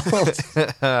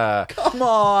Wild. Come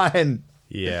on.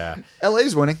 Yeah.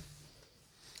 LA's winning.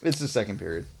 It's the second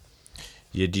period.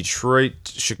 Yeah, Detroit,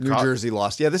 Chicago. New Jersey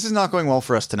lost. Yeah, this is not going well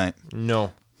for us tonight.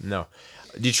 No.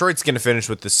 Detroit's going to finish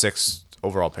with the 6th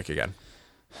overall pick again.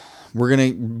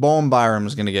 Bowen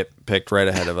Byram's going to get picked right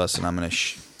ahead of us, and I'm going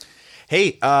to...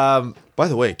 Hey, by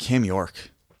the way, Cam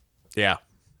York. Yeah.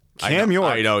 Cam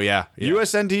York. I know, yeah.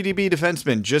 USNTDP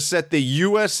defenseman just set the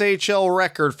USHL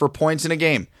record for points in a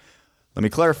game. Let me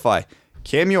clarify.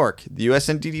 Cam York, the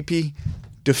USNTDP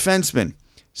defenseman,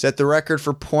 set the record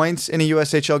for points in a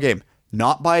USHL game.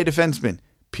 Not by a defenseman.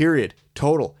 Period.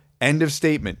 Total. End of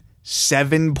statement.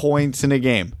 7 points in a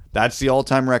game. That's the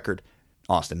all-time record.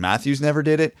 Austin Matthews never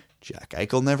did it. Jack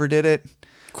Eichel never did it.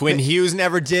 Quinn Hughes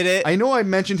never did it. I know I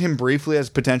mentioned him briefly as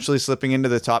potentially slipping into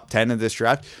the top 10 of this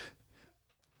draft.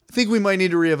 I think we might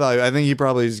need to reevaluate. I think he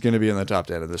probably is going to be in the top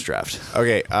 10 of this draft.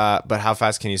 Okay, but how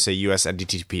fast can you say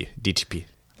USNDTP? DTP.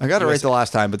 I got it right the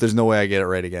last time, but there's no way I get it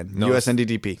right again. No.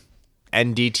 USNDTP.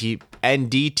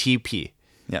 NDTP.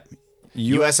 Yeah.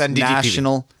 USNDTP.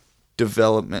 National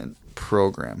Development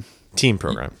Program. Team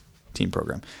program.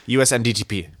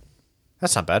 USNDTP.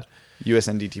 That's not bad.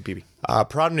 USNDTP.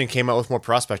 Prodman came out with more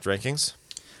prospect rankings.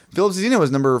 Philip Zadina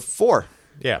was number 4.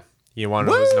 Yeah. You want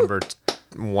to know who's number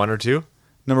 1 or 2?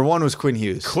 Number 1 was Quinn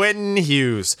Hughes. Quentin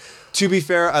Hughes. To be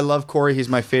fair, I love Corey. He's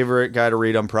my favorite guy to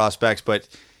read on prospects, but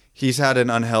he's had an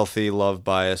unhealthy love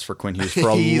bias for Quinn Hughes for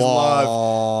a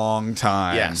long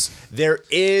time. Yes. There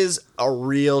is a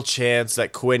real chance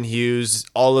that Quinn Hughes,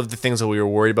 all of the things that we were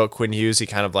worried about Quinn Hughes, he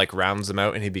kind of rounds them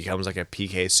out and he becomes like a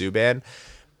PK Subban.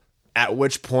 At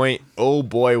which point, oh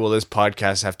boy, will this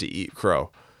podcast have to eat crow.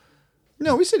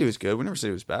 No, we said he was good. We never said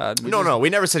he was bad. No, we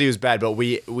never said he was bad, but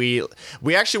we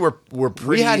actually were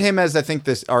pretty... We had him as, I think,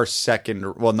 our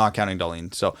second... Well, not counting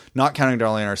Darlene. So, not counting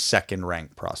Darlene, our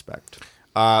second-ranked prospect.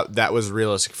 That was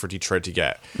realistic for Detroit to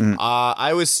get.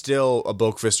 I was still a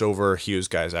Boqvist over Hughes,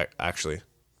 guys, actually.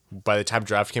 By the time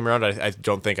draft came around, I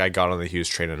don't think I got on the Hughes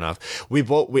train enough. We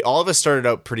all of us started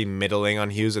out pretty middling on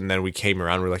Hughes, and then we came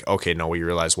around. We're like, okay, no, we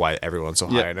realized why everyone's so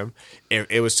high on him.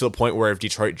 It was to the point where if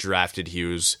Detroit drafted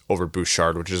Hughes over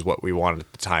Bouchard, which is what we wanted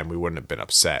at the time, we wouldn't have been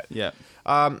upset. Yeah.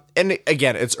 And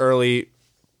again, it's early.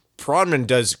 Prodman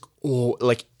does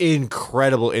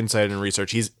incredible insight and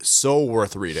research. He's so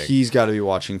worth reading. He's got to be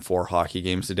watching 4 hockey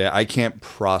games a day. I can't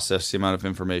process the amount of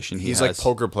information he has. He's like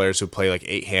poker players who play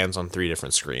 8 hands on 3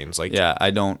 different screens. I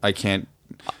can't.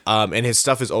 And his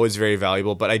stuff is always very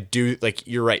valuable, but I do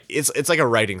you're right. It's like a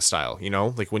writing style,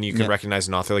 when you can recognize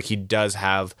an author. He does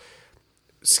have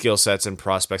skill sets and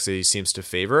prospects that he seems to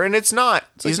favor, and he's not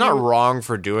wrong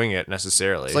for doing it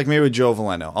necessarily. It's like me with Joe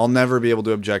Veleno. I'll never be able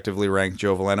to objectively rank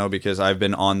Joe Veleno because I've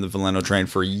been on the Veleno train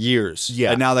for years.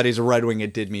 Yeah. And now that he's a Red Wing,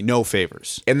 it did me no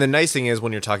favors. And the nice thing is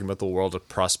when you're talking about the world of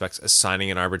prospects,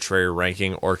 assigning an arbitrary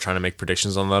ranking or trying to make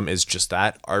predictions on them is just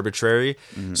that, arbitrary.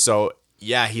 So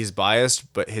yeah, he's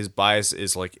biased, but his bias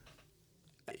is like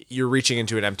you're reaching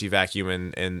into an empty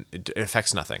vacuum and it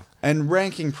affects nothing. And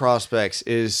ranking prospects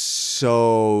is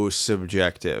so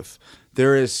subjective.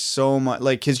 There is so much,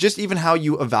 like, because just even how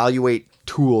you evaluate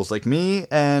tools, like me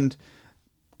and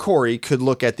Corey could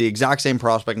look at the exact same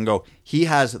prospect and go, he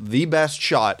has the best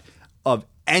shot of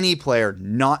any player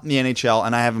not in the NHL,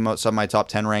 and I have him outside my top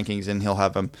 10 rankings, and he'll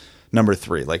have him number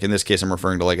 3. Like, in this case, I'm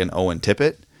referring to, like, an Owen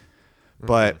Tippett.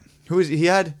 But who is he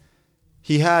had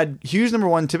Hughes number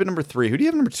 1, Tippett number 3. Who do you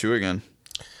have number 2 again?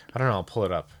 I don't know. I'll pull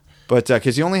it up. But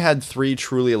because he only had 3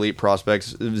 truly elite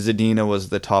prospects, Zadina was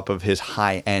the top of his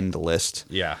high-end list.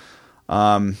 Yeah.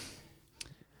 But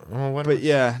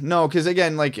yeah, no, because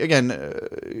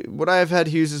would I have had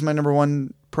Hughes as my number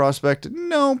 1 prospect?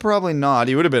 No, probably not.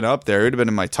 He would have been up there. He would have been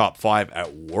in my top 5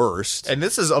 at worst. And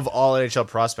this is of all NHL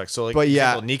prospects. So, like, But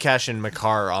yeah. for example, Nikash and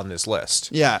Makar are on this list.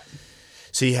 Yeah.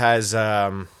 So he has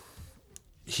obviously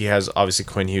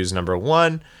Quinn Hughes number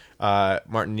 1,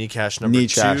 Martin Nikash number 2,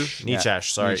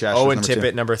 Necas Owen was number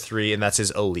Tippett 2. number 3, and that's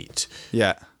his elite.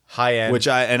 Yeah. High end. Which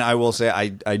I will say I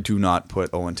do not put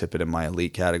Owen Tippett in my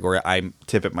elite category.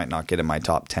 Tippett might not get in my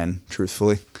top 10,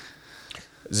 truthfully.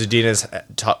 Zadina's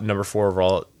top number 4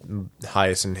 overall,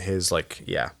 highest in his, like,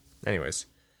 yeah. Anyways.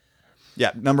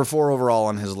 Yeah, number 4 overall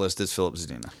on his list is Philip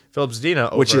Zadina. Philip Zadina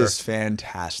over Which is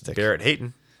fantastic. Barrett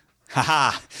Hayton.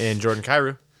 Haha. And Jordan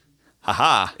Kyrou.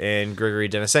 Haha. And Grigory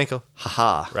Denisenko.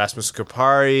 Haha. Rasmus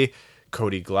Kupari.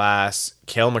 Cody Glass,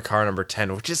 Cale Makar number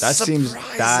 10, which is surprising.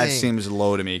 That seems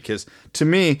low to me because to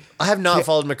me I have not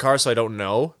followed Makar, so I don't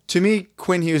know. To me,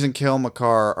 Quinn Hughes and Cale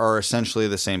Makar are essentially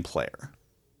the same player,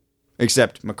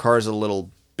 except Makar's a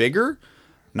little bigger,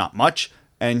 not much,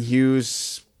 and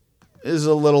Hughes is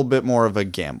a little bit more of a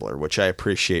gambler, which I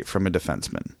appreciate from a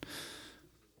defenseman.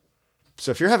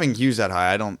 So if you're having Hughes that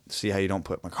high, I don't see how you don't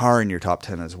put Makar in your top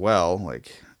 10 as well,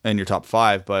 like in your top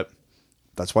 5, but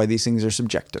that's why these things are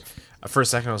subjective. For a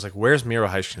second, I was like, where's Miro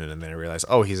Heiskanen? And then I realized,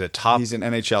 he's an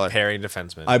NHLer. pairing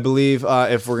defenseman. I believe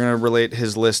if we're going to relate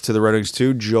his list to the Red Wings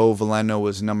too, Joe Veleno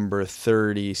was number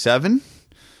 37,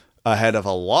 ahead of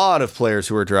a lot of players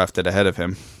who were drafted ahead of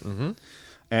him. Mm-hmm.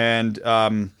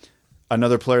 And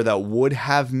another player that would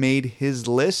have made his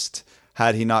list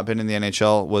had he not been in the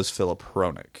NHL was Filip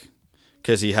Hronek,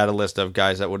 because he had a list of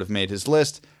guys that would have made his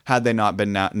list had they not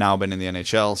been now been in the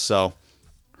NHL. So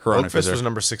Hronek was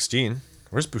number 16.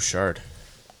 Where's Bouchard?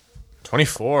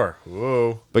 24.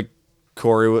 Whoa. But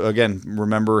Corey, again,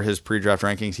 remember his pre-draft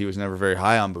rankings. He was never very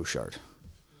high on Bouchard.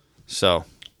 So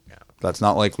that's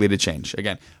not likely to change.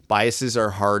 Again, biases are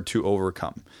hard to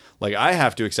overcome. Like, I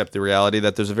have to accept the reality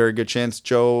that there's a very good chance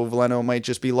Joe Veleno might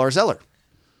just be Lars Eller.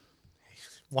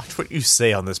 Watch what you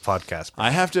say on this podcast.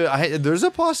 Bro. There's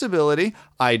a possibility.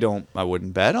 I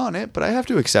wouldn't bet on it, but I have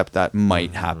to accept that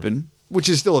might happen, which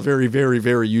is still a very, very,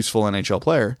 very useful NHL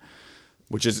player.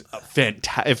 Which is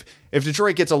fantastic. If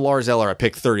Detroit gets a Lars Eller at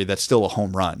pick 30, that's still a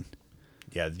home run.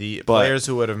 Yeah, the players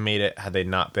who would have made it had they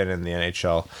not been in the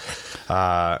NHL.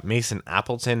 Mason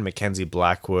Appleton, Mackenzie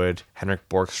Blackwood, Henrik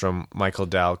Borgstrom, Michael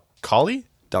Dalcoli,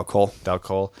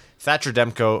 Thatcher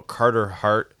Demko, Carter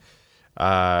Hart,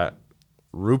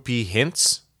 Rupe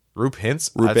Hintz. Rupe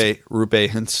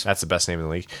Hintz. That's the best name in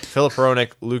the league. Filip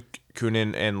Hronek, Luke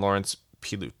Kunin, and Lawrence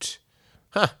Pilut.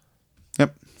 Huh.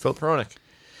 Yep. Filip Hronek.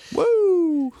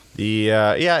 Woo!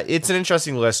 It's an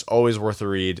interesting list. Always worth a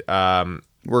read.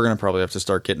 We're going to probably have to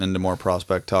start getting into more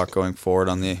prospect talk going forward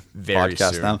on the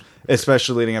podcast soon. now,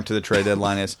 especially leading up to the trade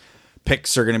deadline. As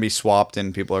picks are going to be swapped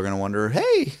and people are going to wonder,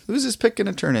 hey, who's this pick going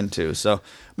to turn into? So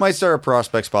might start a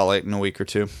prospect spotlight in a week or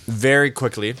two. Very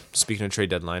quickly, speaking of trade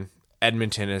deadline,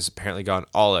 Edmonton has apparently gone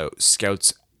all out.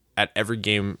 Scouts at every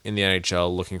game in the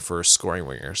NHL looking for scoring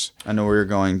wingers. I know where you're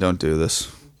going. Don't do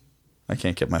this. I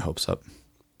can't get my hopes up.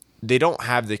 They don't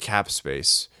have the cap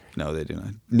space. No, they do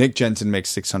not. Nick Jensen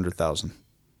makes $600,000.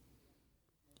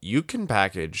 You can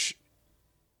package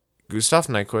Gustav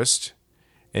Nyquist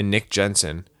and Nick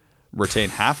Jensen, retain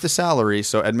half the salary,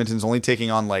 so Edmonton's only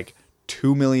taking on like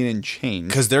 $2 million in change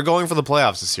because they're going for the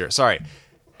playoffs this year. Sorry,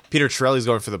 Peter Chiarelli's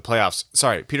going for the playoffs.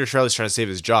 Sorry, Peter Chiarelli's trying to save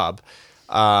his job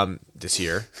this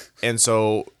year, and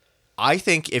so I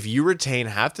think if you retain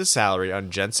half the salary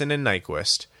on Jensen and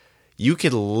Nyquist, you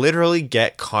could literally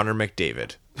get Connor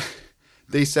McDavid.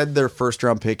 They said their first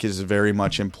round pick is very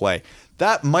much in play.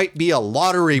 That might be a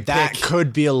lottery That pick.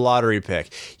 could be a lottery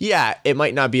pick. Yeah, it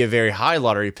might not be a very high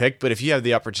lottery pick, but if you have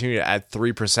the opportunity to add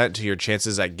 3% to your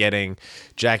chances at getting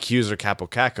Jack Hughes or Capo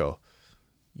Caco,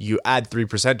 you add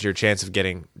 3% to your chance of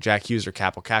getting Jack Hughes or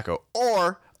Capo Caco.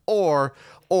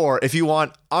 Or if you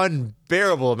want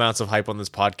unbearable amounts of hype on this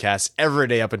podcast every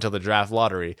day up until the draft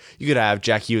lottery, you could have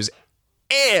Jack Hughes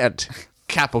and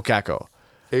Capo Caco.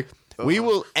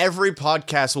 Every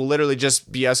podcast will literally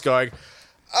just be us going,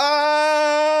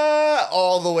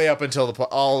 all the way up until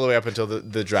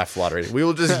the draft lottery. We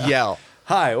will just yell.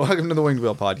 Hi, welcome to the Winged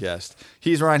Wheel Podcast.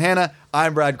 He's Ryan Hanna.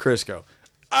 I'm Brad Crisco.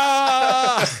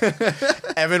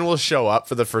 Evan will show up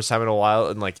for the first time in a while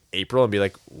in like April and be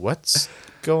like, "What's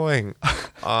going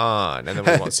on?" And then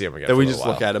we won't see him again. Then for we a just while.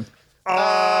 look at him.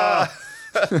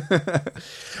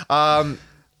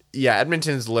 Yeah,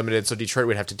 Edmonton's limited, so Detroit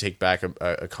would have to take back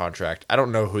a contract. I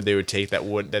don't know who they would take that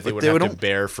they would have to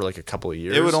bear for like a couple of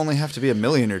years. It would only have to be $1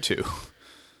 million or $2 million.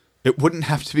 It wouldn't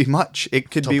have to be much. It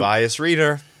could be. Tobias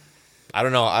Reeder. I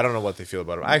don't know what they feel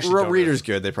about him. I actually don't Reader's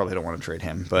good. They probably don't want to trade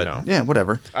him, but No. yeah,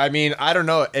 whatever. I mean, I don't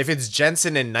know if it's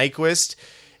Jensen and Nyquist,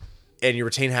 and you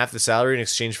retain half the salary in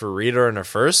exchange for Reeder and a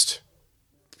first.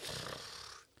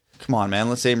 Come on, man.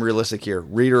 Let's aim realistic here.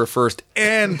 Reader first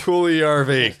and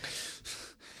Puljujärvi.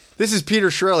 This is Peter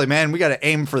Chiarelli, man. We got to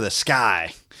aim for the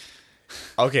sky.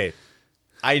 Okay,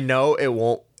 I know it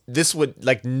won't. This would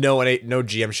no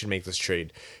GM should make this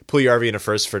trade. Puljujärvi in a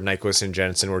first for Nyquist and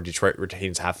Jensen, where Detroit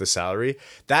retains half the salary.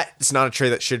 That's not a trade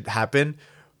that should happen.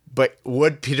 But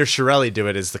would Peter Chiarelli do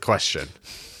it? Is the question.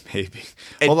 Maybe.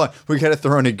 Hold on. We got to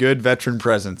throw in a good veteran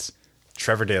presence.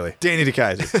 Trevor Daley. Danny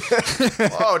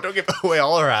DeKaiser. Oh, don't give away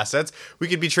all our assets. We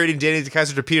could be trading Danny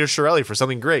DeKaiser to Peter Chiarelli for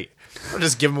something great. Don't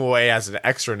just give him away as an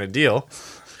extra in a deal.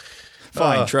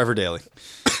 Fine, Trevor Daley.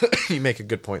 You make a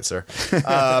good point, sir.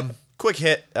 Quick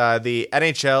hit. The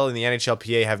NHL and the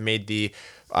NHLPA have made the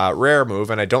rare move,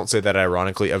 and I don't say that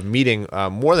ironically, of meeting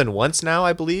more than once now,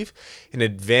 I believe, in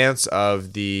advance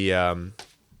of the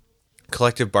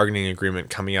collective bargaining agreement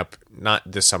coming up, not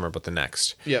this summer, but the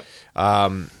next. Yep.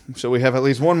 So we have at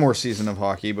least one more season of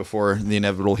hockey before the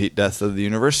inevitable heat death of the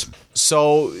universe.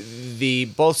 So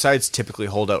both sides typically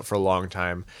hold out for a long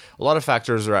time. A lot of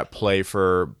factors are at play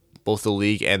for both the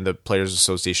league and the Players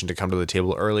Association to come to the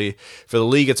table early. For the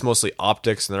league, it's mostly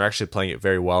optics, and they're actually playing it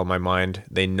very well in my mind.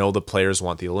 They know the players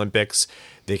want the Olympics.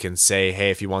 They can say,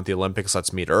 hey, if you want the Olympics,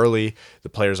 let's meet early. The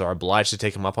players are obliged to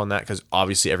take them up on that because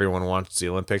obviously everyone wants the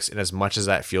Olympics. And as much as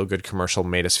that feel-good commercial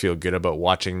made us feel good about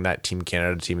watching that Team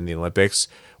Canada team in the Olympics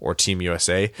or Team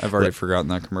USA, I've already forgotten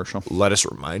that commercial. let us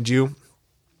remind you,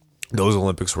 those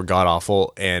Olympics were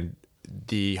god-awful, and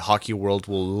the hockey world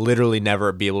will literally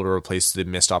never be able to replace the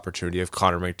missed opportunity of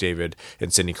Connor McDavid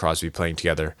and Sidney Crosby playing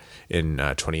together in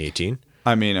 2018.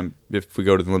 I mean, if we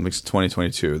go to the Olympics in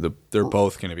 2022, they're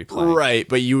both going to be playing. Right,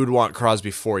 but you would want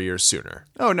Crosby 4 years sooner.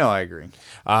 Oh, no, I agree.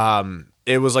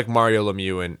 It was like Mario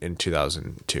Lemieux in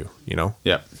 2002, you know?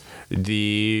 Yeah.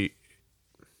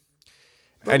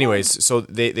 Anyways, so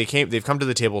they've come to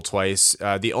the table twice.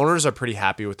 The owners are pretty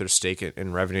happy with their stake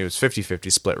in revenue. It's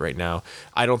 50-50 split right now.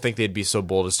 I don't think they'd be so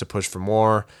bold as to push for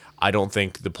more. I don't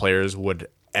think the players would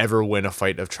ever win a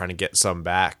fight of trying to get some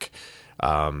back.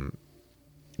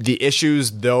 The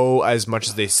issues, though, as much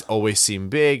as they always seem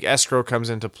big, escrow comes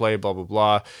into play, blah, blah,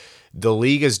 blah. The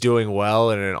league is doing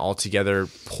well in an altogether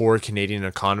poor Canadian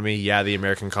economy. Yeah, the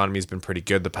American economy has been pretty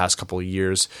good the past couple of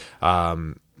years.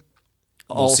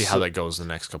 We'll see how that goes in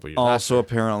the next couple of years. Also,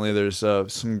 apparently, there's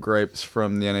some gripes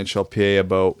from the NHLPA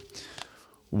about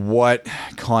what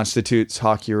constitutes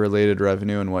hockey-related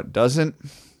revenue and what doesn't.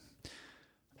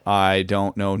 I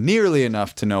don't know nearly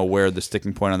enough to know where the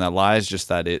sticking point on that lies, just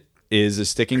that it is a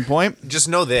sticking point. Just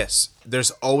know this.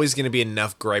 There's always going to be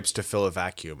enough gripes to fill a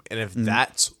vacuum. And if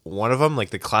that's one of them, like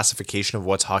the classification of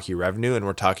what's hockey revenue, and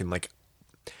we're talking like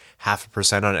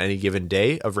 0.5% on any given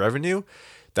day of revenue,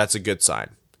 that's a good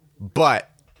sign. But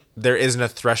there isn't a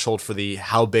threshold for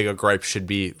how big a gripe should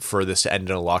be for this to end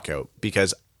in a lockout,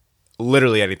 because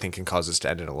literally anything can cause this to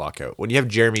end in a lockout. When you have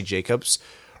Jeremy Jacobs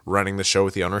running the show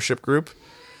with the ownership group,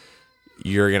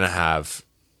 you're going to have,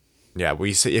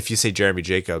 if you say Jeremy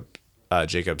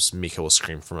Jacobs, Mika will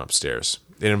scream from upstairs.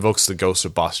 It invokes the ghost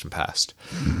of Boston past.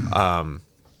 I'm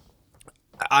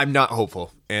not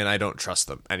hopeful, and I don't trust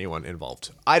anyone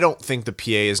involved. I don't think the PA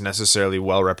is necessarily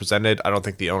well represented. I don't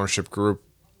think the ownership group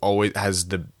always has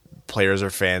the players or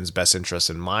fans' best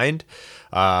interests in mind.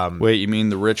 Wait, you mean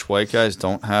the rich white guys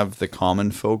don't have the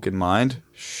common folk in mind?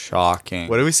 Shocking.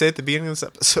 What did we say at the beginning of this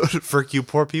episode? For you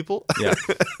poor people? Yeah.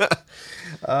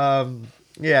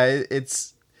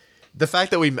 It's the fact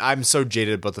that I'm so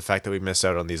jaded about the fact that we missed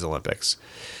out on these Olympics.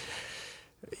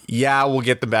 Yeah, we'll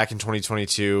get them back in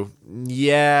 2022.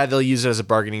 Yeah, they'll use it as a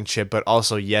bargaining chip, but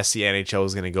also, yes, the NHL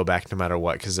is going to go back no matter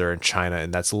what because they're in China,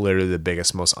 and that's literally the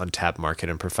biggest, most untapped market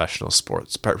in professional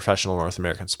sports, professional North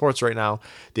American sports right now.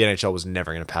 The NHL was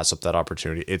never going to pass up that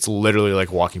opportunity. It's literally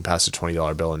like walking past a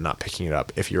 $20 bill and not picking it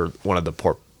up if you're one of the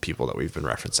poor people that we've been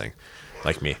referencing,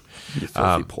 like me. You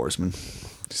filthy porsman.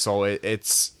 So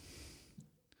it's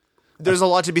there's a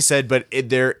lot to be said, but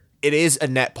it is a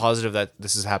net positive that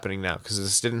this is happening now because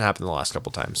this didn't happen the last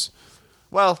couple times.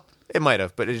 Well, it might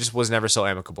have, but it just was never so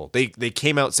amicable. They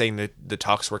came out saying that the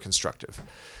talks were constructive.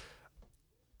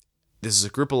 This is a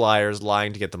group of liars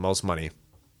lying to get the most money.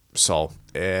 So,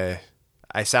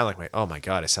 I sound like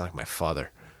I sound like my father.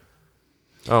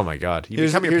 Oh my God. You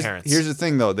become your parents. Here's the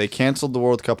thing, though. They canceled the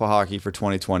World Cup of Hockey for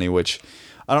 2020, which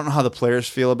I don't know how the players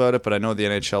feel about it, but I know the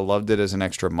NHL loved it as an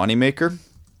extra moneymaker.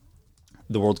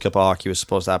 The World Cup of Hockey was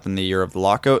supposed to happen the year of the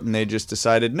lockout, and they just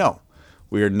decided, no,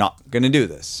 we are not going to do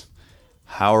this.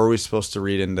 How are we supposed to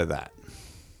read into that?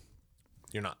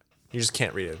 You're not. You just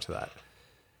can't read into that.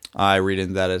 I read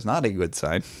into that as not a good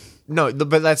sign. No,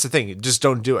 but that's the thing. Just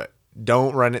don't do it.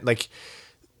 Don't run it. Like,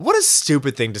 what a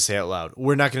stupid thing to say out loud.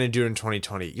 We're not going to do it in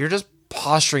 2020. You're just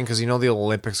posturing because you know the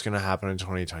Olympics going to happen in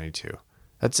 2022.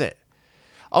 That's it.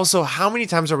 Also, how many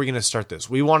times are we going to start this?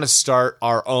 We want to start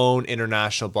our own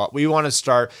international block. We want to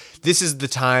start. This is the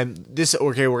time.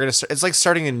 We're going to start. It's like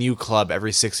starting a new club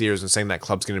every 6 years and saying that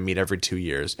club's going to meet every 2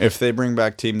 years. If they bring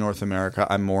back Team North America,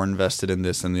 I'm more invested in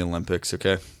this than the Olympics,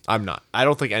 okay? I'm not. I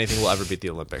don't think anything will ever beat the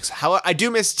Olympics. How I do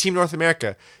miss Team North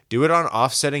America. Do it on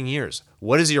offsetting years.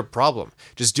 What is your problem?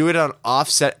 Just do it on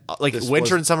offset, like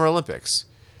Winter and Summer Olympics.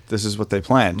 This is what they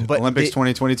planned. But Olympics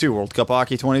 2022, World Cup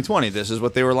Hockey 2020. This is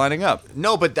what they were lining up.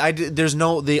 No, but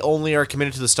they only are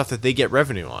committed to the stuff that they get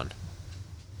revenue on.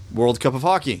 World Cup of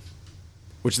Hockey,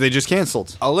 which they just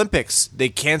canceled. Olympics, they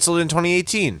canceled in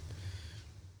 2018.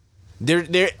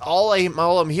 All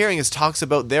I'm hearing is talks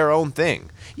about their own thing.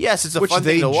 Yes, it's a fun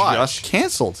thing to watch. Which they just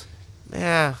canceled.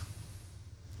 Yeah.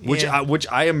 Which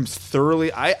I am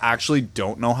thoroughly. I actually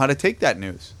don't know how to take that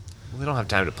news. We don't have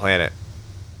time to plan it.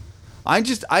 I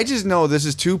just know this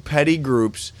is two petty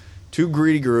groups, two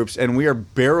greedy groups, and we are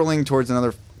barreling towards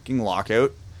another fucking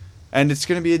lockout, and it's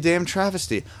going to be a damn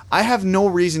travesty. I have no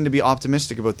reason to be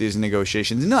optimistic about these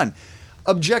negotiations. None.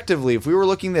 Objectively, if we were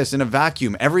looking this in a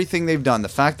vacuum, everything they've done, the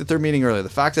fact that they're meeting earlier, the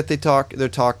fact that they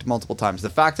talked multiple times, the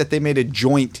fact that they made a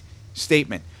joint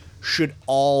statement, should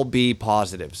all be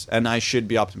positives, and I should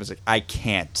be optimistic. I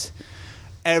can't.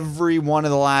 Every one of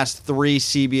the last 3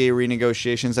 CBA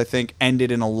renegotiations, I think,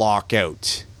 ended in a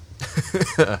lockout.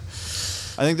 I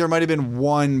think there might have been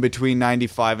one between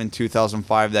 95 and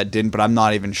 2005 that didn't, but I'm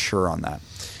not even sure on that.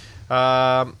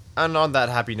 And on that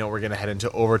happy note, we're going to head into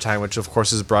overtime, which, of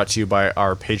course, is brought to you by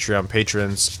our Patreon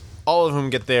patrons, all of whom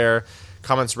get their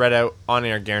comments read out on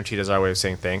air, guaranteed, as our way of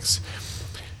saying thanks.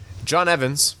 John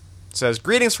Evans says,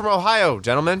 "Greetings from Ohio,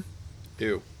 gentlemen."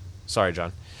 Ew. Sorry,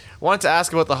 John. Wanted to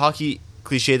ask about the hockey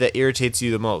cliche that irritates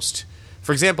you the most.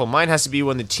 For example, mine has to be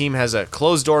when the team has a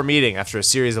closed-door meeting after a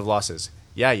series of losses.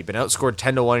 Yeah, you've been outscored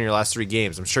 10-1 in your last 3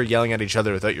 games. I'm sure yelling at each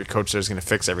other without your coach there is going to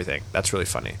fix everything. That's really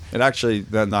funny.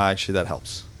 That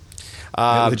helps.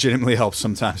 It legitimately helps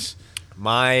sometimes.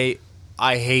 I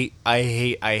hate,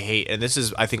 and this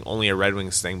is, I think, only a Red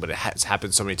Wings thing, but it has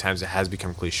happened so many times it has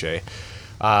become cliche.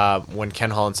 When Ken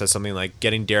Holland says something like,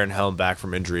 "Getting Darren Helm back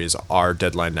from injury is our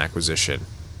deadline acquisition."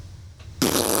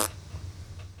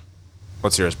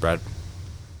 What's yours, Brad?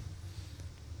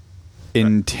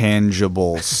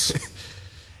 Intangibles.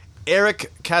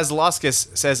 Eric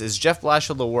Kazlaskis says, "Is Jeff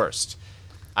Blashill the worst?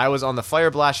 I was on the Fire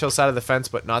Blashill side of the fence,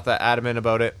 but not that adamant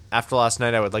about it. After last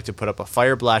night, I would like to put up a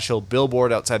Fire Blashill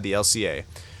billboard outside the LCA.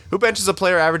 Who benches a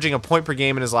player averaging a point per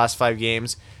game in his last 5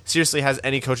 games? Seriously, has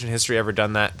any coach in history ever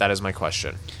done that? That is my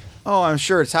question." Oh, I'm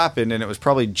sure it's happened, and it was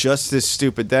probably just as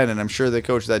stupid then, and I'm sure the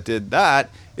coach that did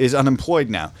that is unemployed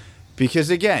now.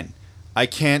 Because, again, I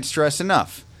can't stress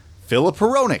enough. Philip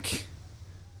Hronek,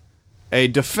 a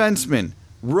defenseman,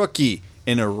 rookie,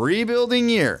 in a rebuilding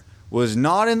year, was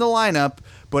not in the lineup,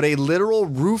 but a literal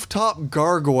rooftop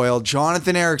gargoyle,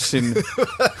 Jonathan Erickson,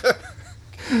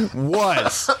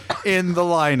 was in the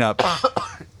lineup.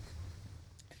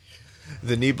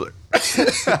 The Niebler.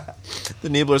 The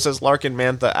Niebler says, "Larkin,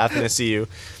 Mantha, Athanasiou.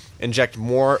 Inject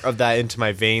more of that into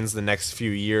my veins the next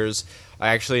few years. I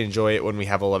actually enjoy it when we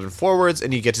have 11 forwards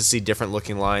and you get to see different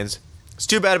looking lines. It's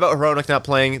too bad about Hronek not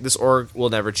playing. This org will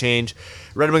never change.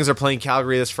 Red Wings are playing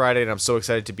Calgary this Friday, and I'm so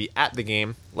excited to be at the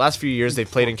game. Last few years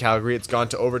they've played in Calgary. It's gone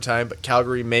to overtime, but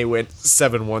Calgary may win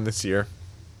 7-1 this year.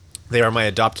 They are my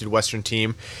adopted Western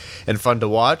team and fun to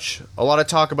watch. A lot of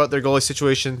talk about their goalie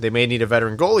situation. They may need a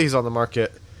veteran goalie. He's on the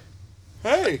market.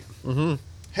 Hey. Mm-hmm.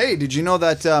 Hey, did you know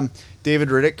that David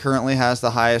Riddick currently has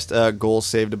the highest goals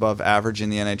saved above average in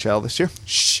the NHL this year?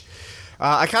 Shh.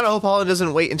 I kind of hope Holland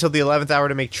doesn't wait until the 11th hour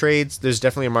to make trades. There's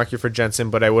definitely a market for Jensen,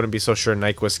 but I wouldn't be so sure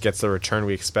Nyquist gets the return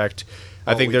we expect.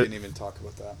 I think we didn't even talk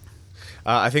about that.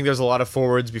 I think there's a lot of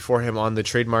forwards before him on the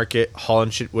trade market.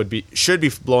 Holland should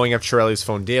be blowing up Chiarelli's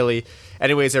phone daily.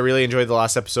 Anyways, I really enjoyed the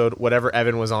last episode. Whatever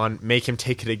Evan was on, make him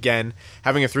take it again.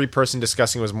 Having a 3-person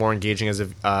discussing was more engaging as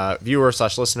a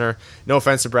viewer/listener. No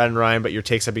offense to Brad and Ryan, but your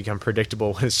takes have become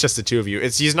predictable when it's just the two of you.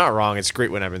 He's not wrong. It's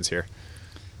great when Evan's here.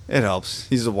 It helps.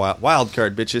 He's a wild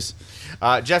card, bitches.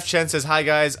 Jeff Chen says, "Hi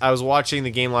guys, I was watching the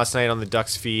game last night on the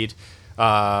Ducks feed,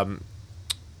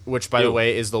 which by the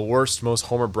way is the worst, most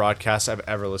homer broadcast I've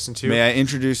ever listened to." May I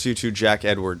introduce you to Jack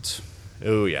Edwards?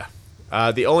 Oh yeah.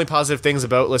 The only positive things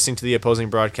about listening to the opposing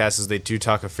broadcast is they do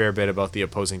talk a fair bit about the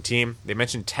opposing team. They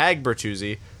mentioned Tag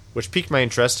Bertuzzi, which piqued my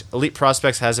interest. Elite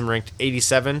Prospects has him ranked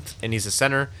 87th, and he's a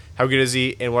center. How good is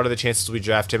he, and what are the chances we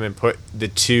draft him and put the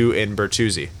 2 in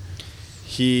Bertuzzi?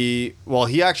 He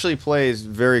actually plays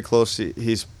very close.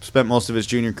 He's spent most of his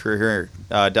junior career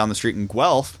down the street in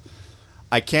Guelph.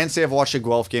 I can't say I've watched a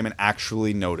Guelph game and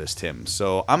actually noticed him.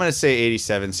 So I'm going to say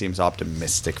 87 seems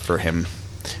optimistic for him.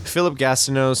 Philip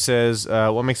Gastineau says,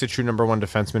 what makes a true number one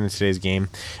defenseman in today's game?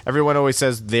 Everyone always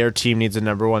says their team needs a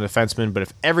number one defenseman, but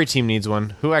if every team needs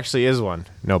one, who actually is one?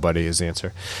 Nobody is the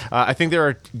answer. I think there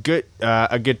are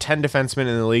a good 10 defensemen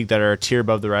in the league that are a tier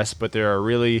above the rest, but they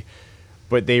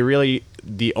really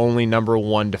the only number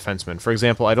one defenseman. For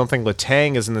example, I don't think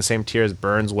Letang is in the same tier as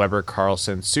Burns, Weber,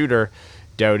 Carlson, Suter,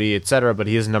 Doughty, etc., but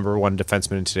he is number one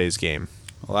defenseman in today's game.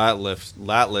 Well,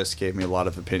 that list gave me a lot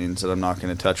of opinions that I'm not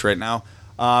going to touch right now.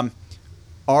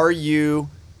 Are you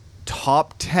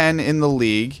top 10 in the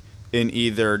league in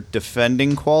either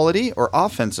defending quality or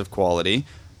offensive quality?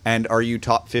 And are you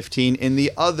top 15 in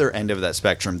the other end of that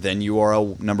spectrum? Then you are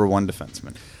a number one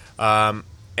defenseman.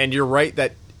 And you're right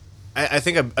that I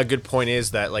think a good point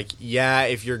is that, like, yeah,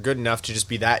 if you're good enough to just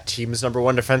be that team's number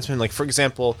one defenseman, like, for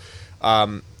example,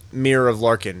 Mirror of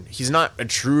Larkin, he's not a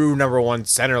true number one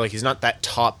center. Like, he's not that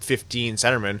top 15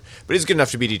 centerman, but he's good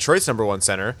enough to be Detroit's number one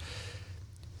center.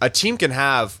 A team can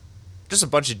have just a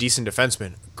bunch of decent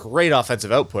defensemen, great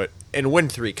offensive output, and win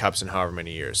 3 cups in however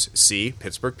many years. See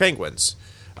Pittsburgh Penguins.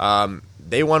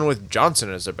 They won with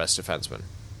Johnson as their best defenseman.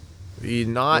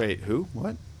 Wait, who?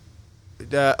 What?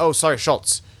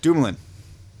 Schultz. Dumoulin.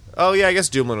 Oh, yeah, I guess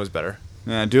Dumoulin was better.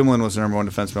 Yeah, Dumoulin was the number one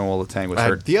defenseman while Letang was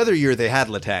hurt. The other year they had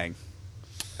Letang.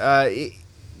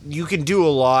 You can do a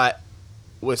lot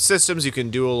with systems. You can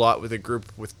do a lot with a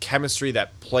group with chemistry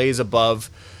that plays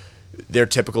above their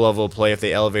typical level of play if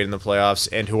they elevate in the playoffs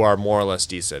and who are more or less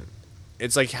decent.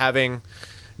 It's like having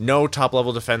no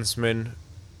top-level defensemen,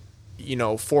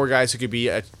 4 guys who could be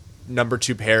a number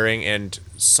 2 pairing and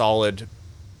solid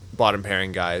bottom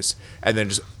pairing guys, and then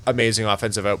just amazing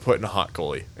offensive output and a hot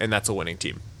goalie, and that's a winning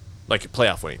team, like a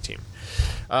playoff winning team.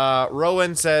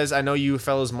 Rowan says, I know you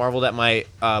fellas marveled at my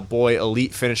boy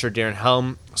elite finisher Darren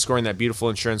Helm scoring that beautiful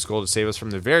insurance goal to save us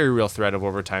from the very real threat of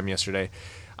overtime yesterday.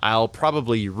 I'll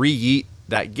probably re-yeet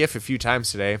that gif a few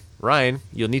times today. Ryan,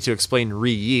 you'll need to explain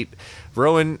re-yeet.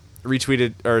 Rowan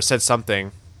retweeted or said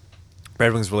something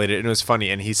Red Wings related, and it was funny,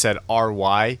 and he said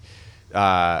RY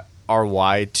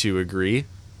to agree.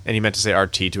 And he meant to say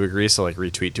RT to agree, so like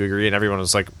retweet to agree, and everyone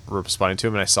was like responding to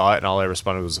him, and I saw it, and all I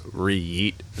responded was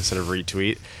re-yeet instead of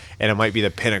retweet, and it might be the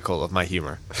pinnacle of my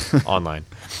humor online.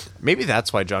 Maybe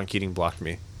that's why John Keating blocked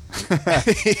me.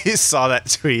 He saw that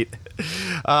tweet.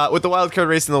 With the wild card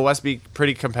race in the West being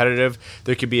pretty competitive,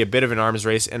 there could be a bit of an arms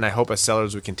race, and I hope as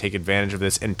sellers we can take advantage of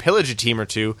this and pillage a team or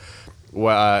two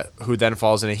who then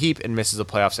falls in a heap and misses the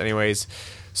playoffs anyways.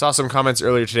 Saw some comments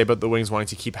earlier today about the Wings wanting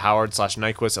to keep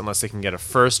Howard/Nyquist unless they can get a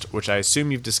first, which I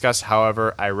assume you've discussed.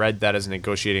 However, I read that as a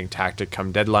negotiating tactic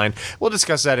come deadline. We'll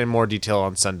discuss that in more detail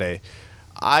on Sunday.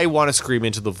 I want to scream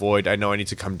into the void. I know I need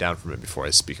to come down from it before I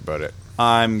speak about it.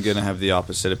 I'm going to have the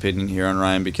opposite opinion here on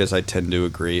Ryan because I tend to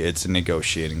agree it's a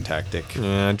negotiating tactic.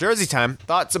 Jersey time.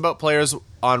 Thoughts about players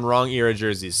on wrong era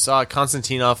jerseys. Saw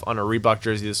Konstantinov on a Reebok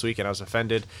jersey this week and I was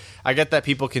offended. I get that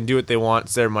people can do what they want.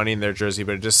 It's their money and their jersey,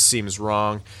 but it just seems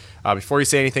wrong. Before you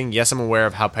say anything, yes, I'm aware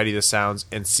of how petty this sounds,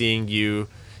 and seeing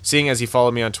as you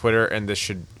follow me on Twitter, and this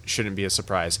shouldn't be a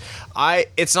surprise.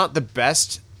 It's not the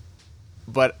best,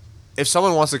 but if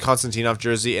someone wants a Konstantinov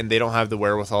jersey and they don't have the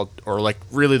wherewithal or like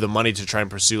really the money to try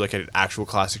and pursue like an actual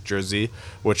classic jersey,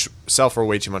 which sell for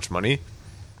way too much money,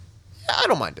 I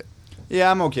don't mind it. Yeah,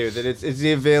 I'm okay with it. It's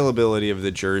the availability of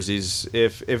the jerseys.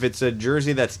 If it's a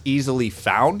jersey that's easily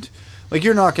found, like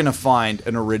you're not gonna find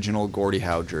an original Gordie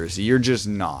Howe jersey. You're just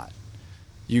not.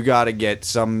 You got to get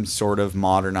some sort of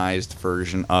modernized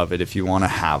version of it if you want to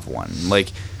have one. Like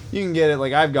you can get it.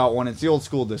 Like I've got one. It's the old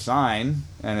school design,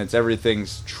 and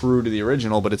everything's true to the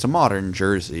original, but it's a modern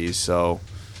jersey, so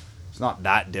it's not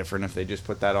that different if they just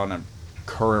put that on a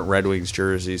current Red Wings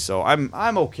jersey. So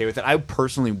I'm okay with it. I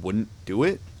personally wouldn't do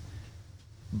it.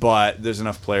 But there's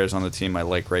enough players on the team I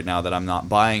like right now that I'm not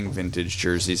buying vintage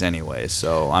jerseys anyway,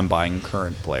 so I'm buying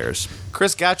current players.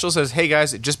 Chris Gatchell says, hey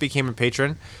guys, it just became a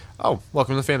patron. Oh,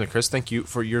 welcome to the family, Chris. Thank you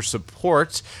for your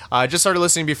support. I just started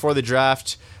listening before the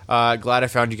draft. Glad I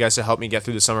found you guys to help me get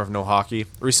through the summer of no hockey.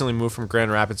 Recently moved from Grand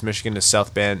Rapids, Michigan to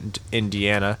South Bend,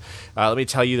 Indiana. Let me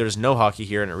tell you, there's no hockey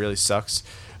here, and it really sucks.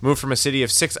 Moved from a city of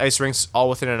 6 ice rinks, all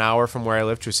within an hour from where I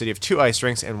live, to a city of 2 ice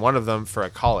rinks, and one of them for a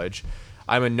college.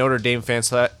 I'm a Notre Dame fan,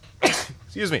 so that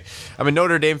excuse me. I'm a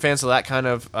Notre Dame fan, so that kind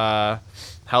of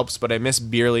helps. But I miss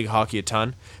beer league hockey a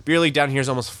ton. Beer league down here is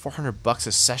almost $400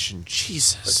 a session.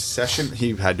 Jesus. Session?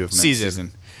 He had to have meant Season.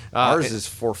 season. Ours is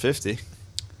 $450.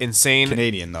 Insane.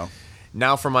 Canadian though.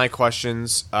 Now for my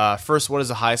questions. First, what is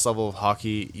the highest level of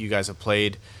hockey you guys have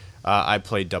played? I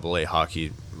played AA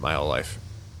hockey my whole life.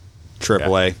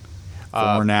 AAA.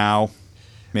 For now.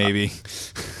 Maybe.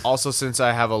 Also, since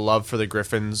I have a love for the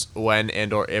Griffins, when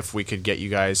and or if we could get you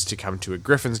guys to come to a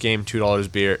Griffins game,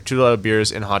 $2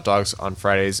 beers and hot dogs on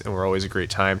Fridays, and we're always a great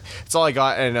time. That's all I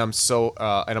got, and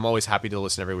I'm always happy to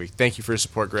listen every week. Thank you for your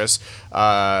support, Chris.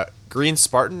 Green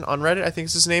Spartan on Reddit, I think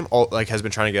is his name, has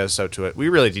been trying to get us out to it. We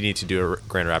really do need to do a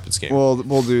Grand Rapids game.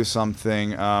 We'll do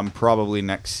something probably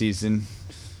next season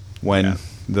when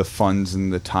the funds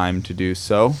and the time to do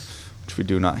so. Which we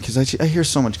do not, because I hear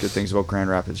so much good things about Grand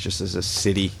Rapids just as a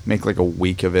city. Make like a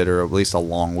week of it, or at least a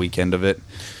long weekend of it.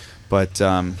 But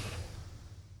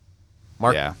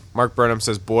Mark Burnham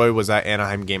says, boy, was that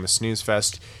Anaheim game a snooze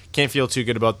fest. Can't feel too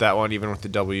good about that one, even with the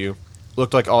W.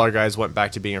 Looked like all our guys went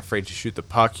back to being afraid to shoot the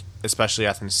puck, especially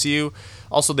Athanasiou.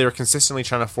 Also, they were consistently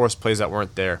trying to force plays that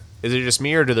weren't there. Is it just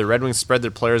me, or do the Red Wings spread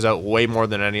their players out way more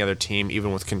than any other team,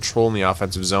 even with control in the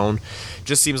offensive zone?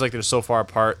 Just seems like they're so far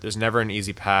apart, there's never an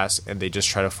easy pass, and they just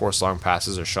try to force long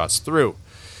passes or shots through.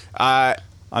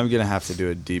 I'm going to have to do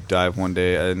a deep dive one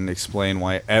day and explain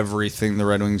why everything the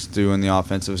Red Wings do in the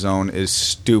offensive zone is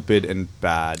stupid and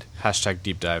bad. Hashtag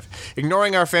deep dive.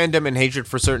 Ignoring our fandom and hatred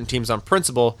for certain teams on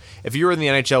principle, if you were in the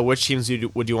NHL, which teams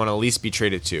would you want to least be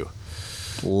traded to?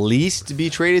 Least be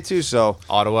traded to? So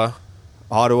Ottawa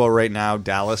right now,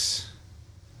 Dallas.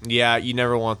 Yeah, you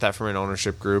never want that from an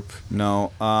ownership group.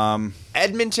 No.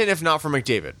 Edmonton, if not for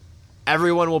McDavid.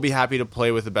 Everyone will be happy to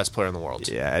play with the best player in the world.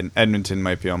 Yeah, and Edmonton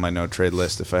might be on my no-trade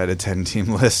list if I had a 10-team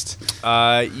list.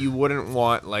 You wouldn't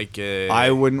want like a...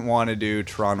 I wouldn't want to do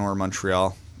Toronto or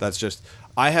Montreal. That's just...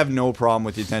 I have no problem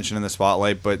with the attention in the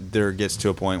spotlight, but there gets to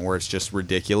a point where it's just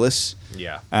ridiculous.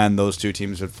 Yeah. And those two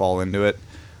teams would fall into it.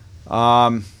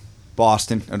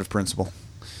 Boston, out of principle.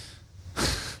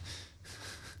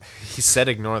 He said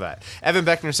ignore that. Evan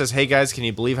Beckner says, hey guys, can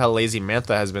you believe how lazy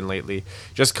Mantha has been lately?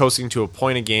 Just coasting to a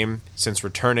point a game since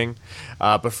returning.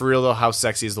 But for real though, how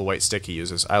sexy is the white stick he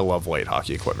uses? I love white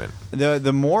hockey equipment.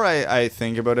 The more I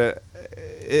think about it,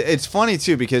 it's funny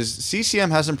too, because CCM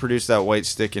hasn't produced that white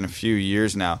stick in a few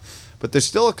years now. But there's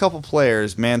still a couple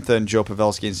players, Mantha and Joe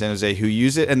Pavelski in San Jose, who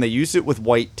use it, and they use it with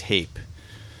white tape.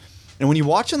 And when you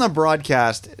watch on the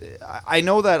broadcast, I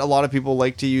know that a lot of people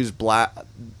like to use black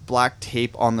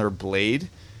tape on their blade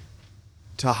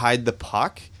to hide the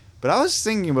puck. But I was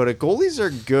thinking about it. Goalies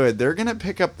are good. They're going to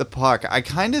pick up the puck. I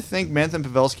kind of think Mantha and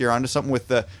Pavelski are onto something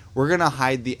with we're going to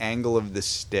hide the angle of the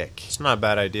stick. It's not a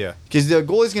bad idea. Because the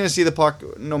goalie's going to see the puck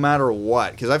no matter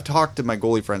what. Because I've talked to my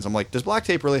goalie friends. I'm like, does black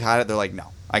tape really hide it? They're like, no,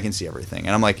 I can see everything.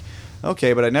 And I'm like,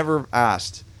 okay, but I never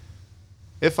asked.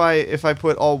 If I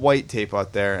put all white tape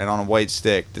out there and on a white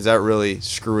stick, does that really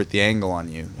screw with the angle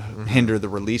on you? Hinder the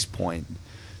release point?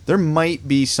 There might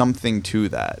be something to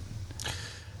that.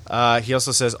 He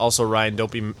also says, Ryan,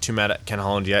 don't be too mad at Ken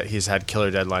Holland yet. He's had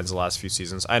killer deadlines the last few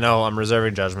seasons. I know, I'm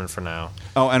reserving judgment for now.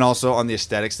 Oh, and also on the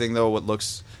aesthetics thing, though, what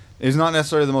looks is not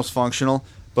necessarily the most functional,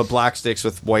 but black sticks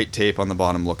with white tape on the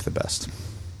bottom look the best.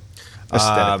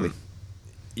 Aesthetically.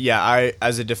 Yeah,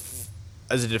 as a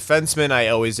defenseman, I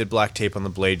always did black tape on the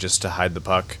blade just to hide the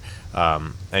puck.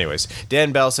 Anyways,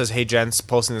 Dan Bell says, hey gents,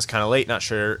 posting this kind of late, not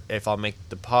sure if I'll make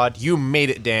the pod. You made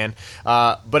it, Dan.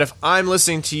 But if I'm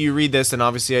listening to you read this, then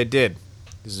obviously I did.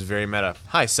 This is very meta.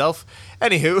 Hi, self.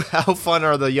 Anywho, how fun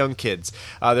are the young kids?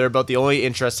 They're about the only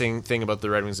interesting thing about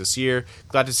the Red Wings this year.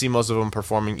 Glad to see most of them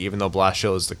performing, even though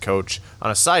Blashill is the coach.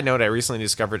 On a side note, I recently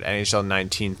discovered NHL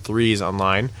 19 threes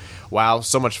online. Wow,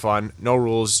 so much fun. No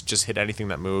rules, just hit anything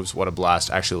that moves. What a blast.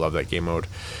 I actually love that game mode.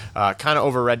 Kind of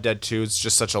over Red Dead 2. It's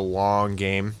just such a long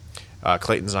game.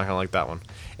 Clayton's not going to like that one.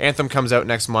 Anthem comes out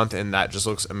next month, and that just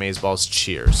looks amazeballs.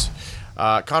 Cheers.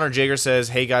 Connor Jager says,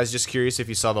 hey guys, just curious if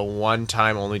you saw the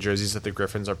one-time only jerseys that the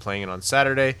Griffins are playing in on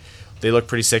Saturday. They look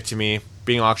pretty sick to me.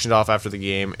 Being auctioned off after the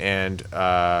game, and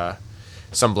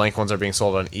some blank ones are being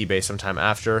sold on eBay sometime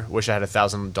after. Wish I had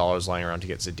 $1,000 lying around to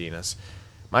get Zadinas.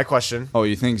 My question... Oh,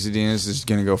 you think Zadinas is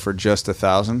going to go for just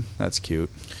 1,000? That's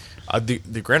cute.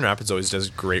 The Grand Rapids always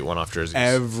does great one-off jerseys.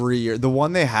 Every year. The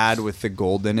one they had with the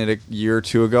gold in it a year or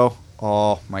two ago,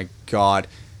 oh my God.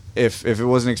 If it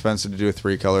wasn't expensive to do a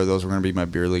 3-color, those were going to be my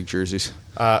beer league jerseys.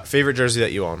 Favorite jersey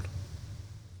that you own?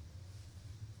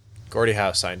 Gordie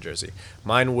Howe signed jersey.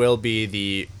 Mine will be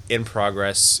the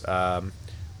in-progress 09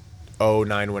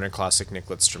 Winter Classic Nick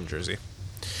Lidstrom jersey.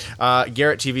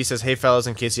 Garrett TV says, hey fellas,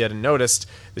 in case you hadn't noticed,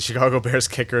 the Chicago Bears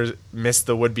kicker missed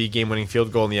the would-be game-winning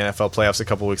field goal in the NFL playoffs a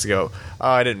couple weeks ago. Oh,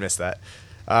 I didn't miss that.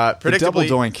 Double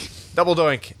doink. Double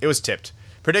doink. It was tipped.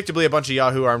 Predictably, a bunch of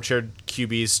Yahoo armchair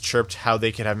QBs chirped how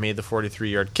they could have made the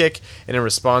 43-yard kick, and in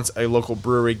response, a local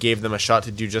brewery gave them a shot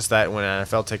to do just that and win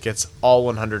NFL tickets. All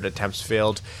 100 attempts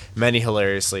failed, many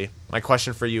hilariously. My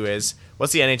question for you is,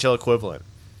 what's the NHL equivalent?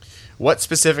 What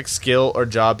specific skill or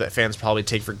job that fans probably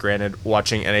take for granted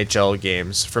watching NHL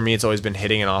games? For me, it's always been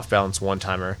hitting an off-balance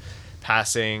one-timer,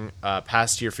 passing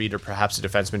pass to your feet, or perhaps a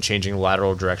defenseman changing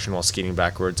lateral direction while skating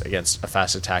backwards against a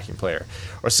fast attacking player,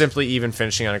 or simply even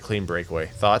finishing on a clean breakaway.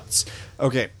 Thoughts?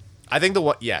 Okay. I think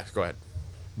yeah, go ahead.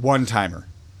 One-timer.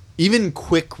 Even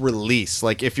quick release.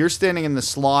 Like if you're standing in the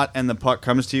slot and the puck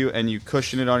comes to you and you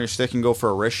cushion it on your stick and go for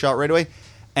a wrist shot right away,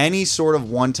 any sort of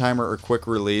one-timer or quick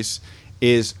release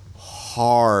is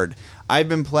hard. I've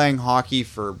been playing hockey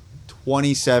for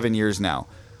 27 years now.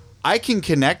 I can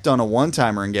connect on a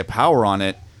one-timer and get power on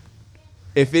it.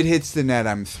 If it hits the net,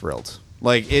 I'm thrilled.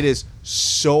 Like, it is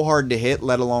so hard to hit,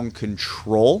 let alone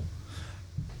control.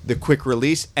 The quick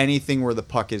release, anything where the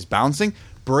puck is bouncing.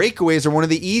 Breakaways are one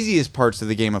of the easiest parts of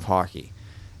the game of hockey.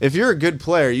 If you're a good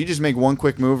player, you just make one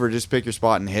quick move or just pick your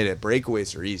spot and hit it.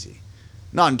 Breakaways are easy.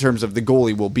 Not in terms of the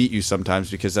goalie will beat you sometimes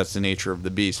because that's the nature of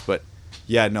the beast, but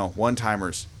yeah, no,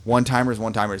 one-timers.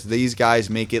 One-timers. These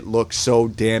guys make it look so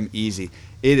damn easy.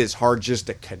 It is hard just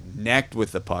to connect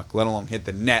with the puck, let alone hit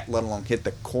the net, let alone hit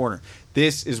the corner.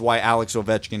 This is why Alex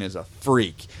Ovechkin is a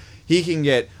freak. He can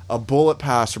get a bullet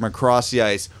pass from across the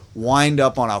ice, wind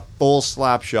up on a full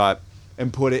slap shot,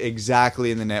 and put it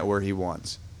exactly in the net where he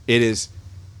wants. It is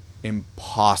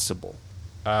impossible.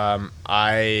 I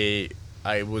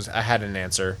had an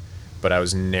answer, but I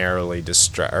was narrowly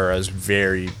I was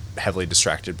very heavily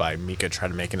distracted by Mika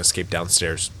trying to make an escape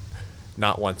downstairs,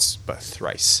 not once but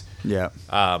thrice. Yeah.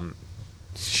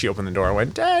 She opened the door and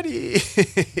went, Daddy.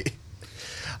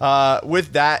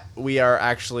 With that, we are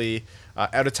actually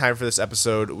out of time for this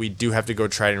episode. We do have to go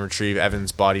try and retrieve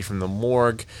Evan's body from the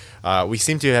morgue. We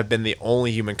seem to have been the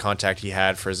only human contact he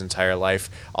had for his entire life,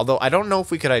 although I don't know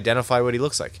if we could identify what he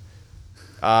looks like.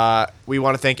 We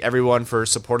want to thank everyone for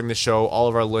supporting the show, all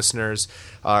of our listeners,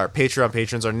 our Patreon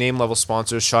patrons, our name-level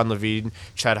sponsors, Sean Levine,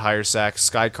 Chad Hiersack,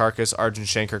 Sky Carcass, Arjun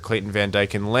Shankar, Clayton Van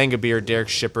Dyken, Langabeer, Derek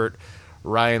Shippert,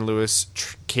 Ryan Lewis,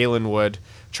 Kalen Wood,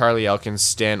 Charlie Elkins,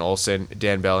 Stan Olson,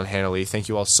 Dan Bell, and Hannah Lee. Thank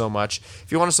you all so much.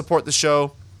 If you want to support the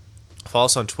show, follow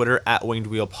us on Twitter at Winged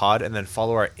Wheel Pod, and then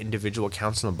follow our individual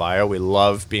accounts in the bio. We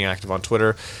love being active on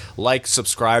Twitter. Like,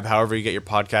 subscribe, however you get your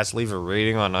podcast. Leave a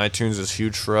rating on iTunes is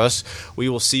huge for us. We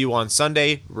will see you on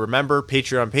Sunday. Remember,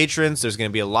 Patreon patrons, there's going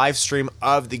to be a live stream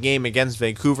of the game against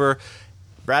Vancouver.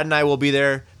 Brad and I will be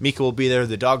there. Mika will be there.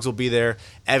 The dogs will be there.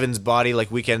 Evan's body, like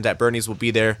Weekend at Bernie's, will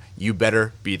be there. You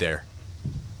better be there.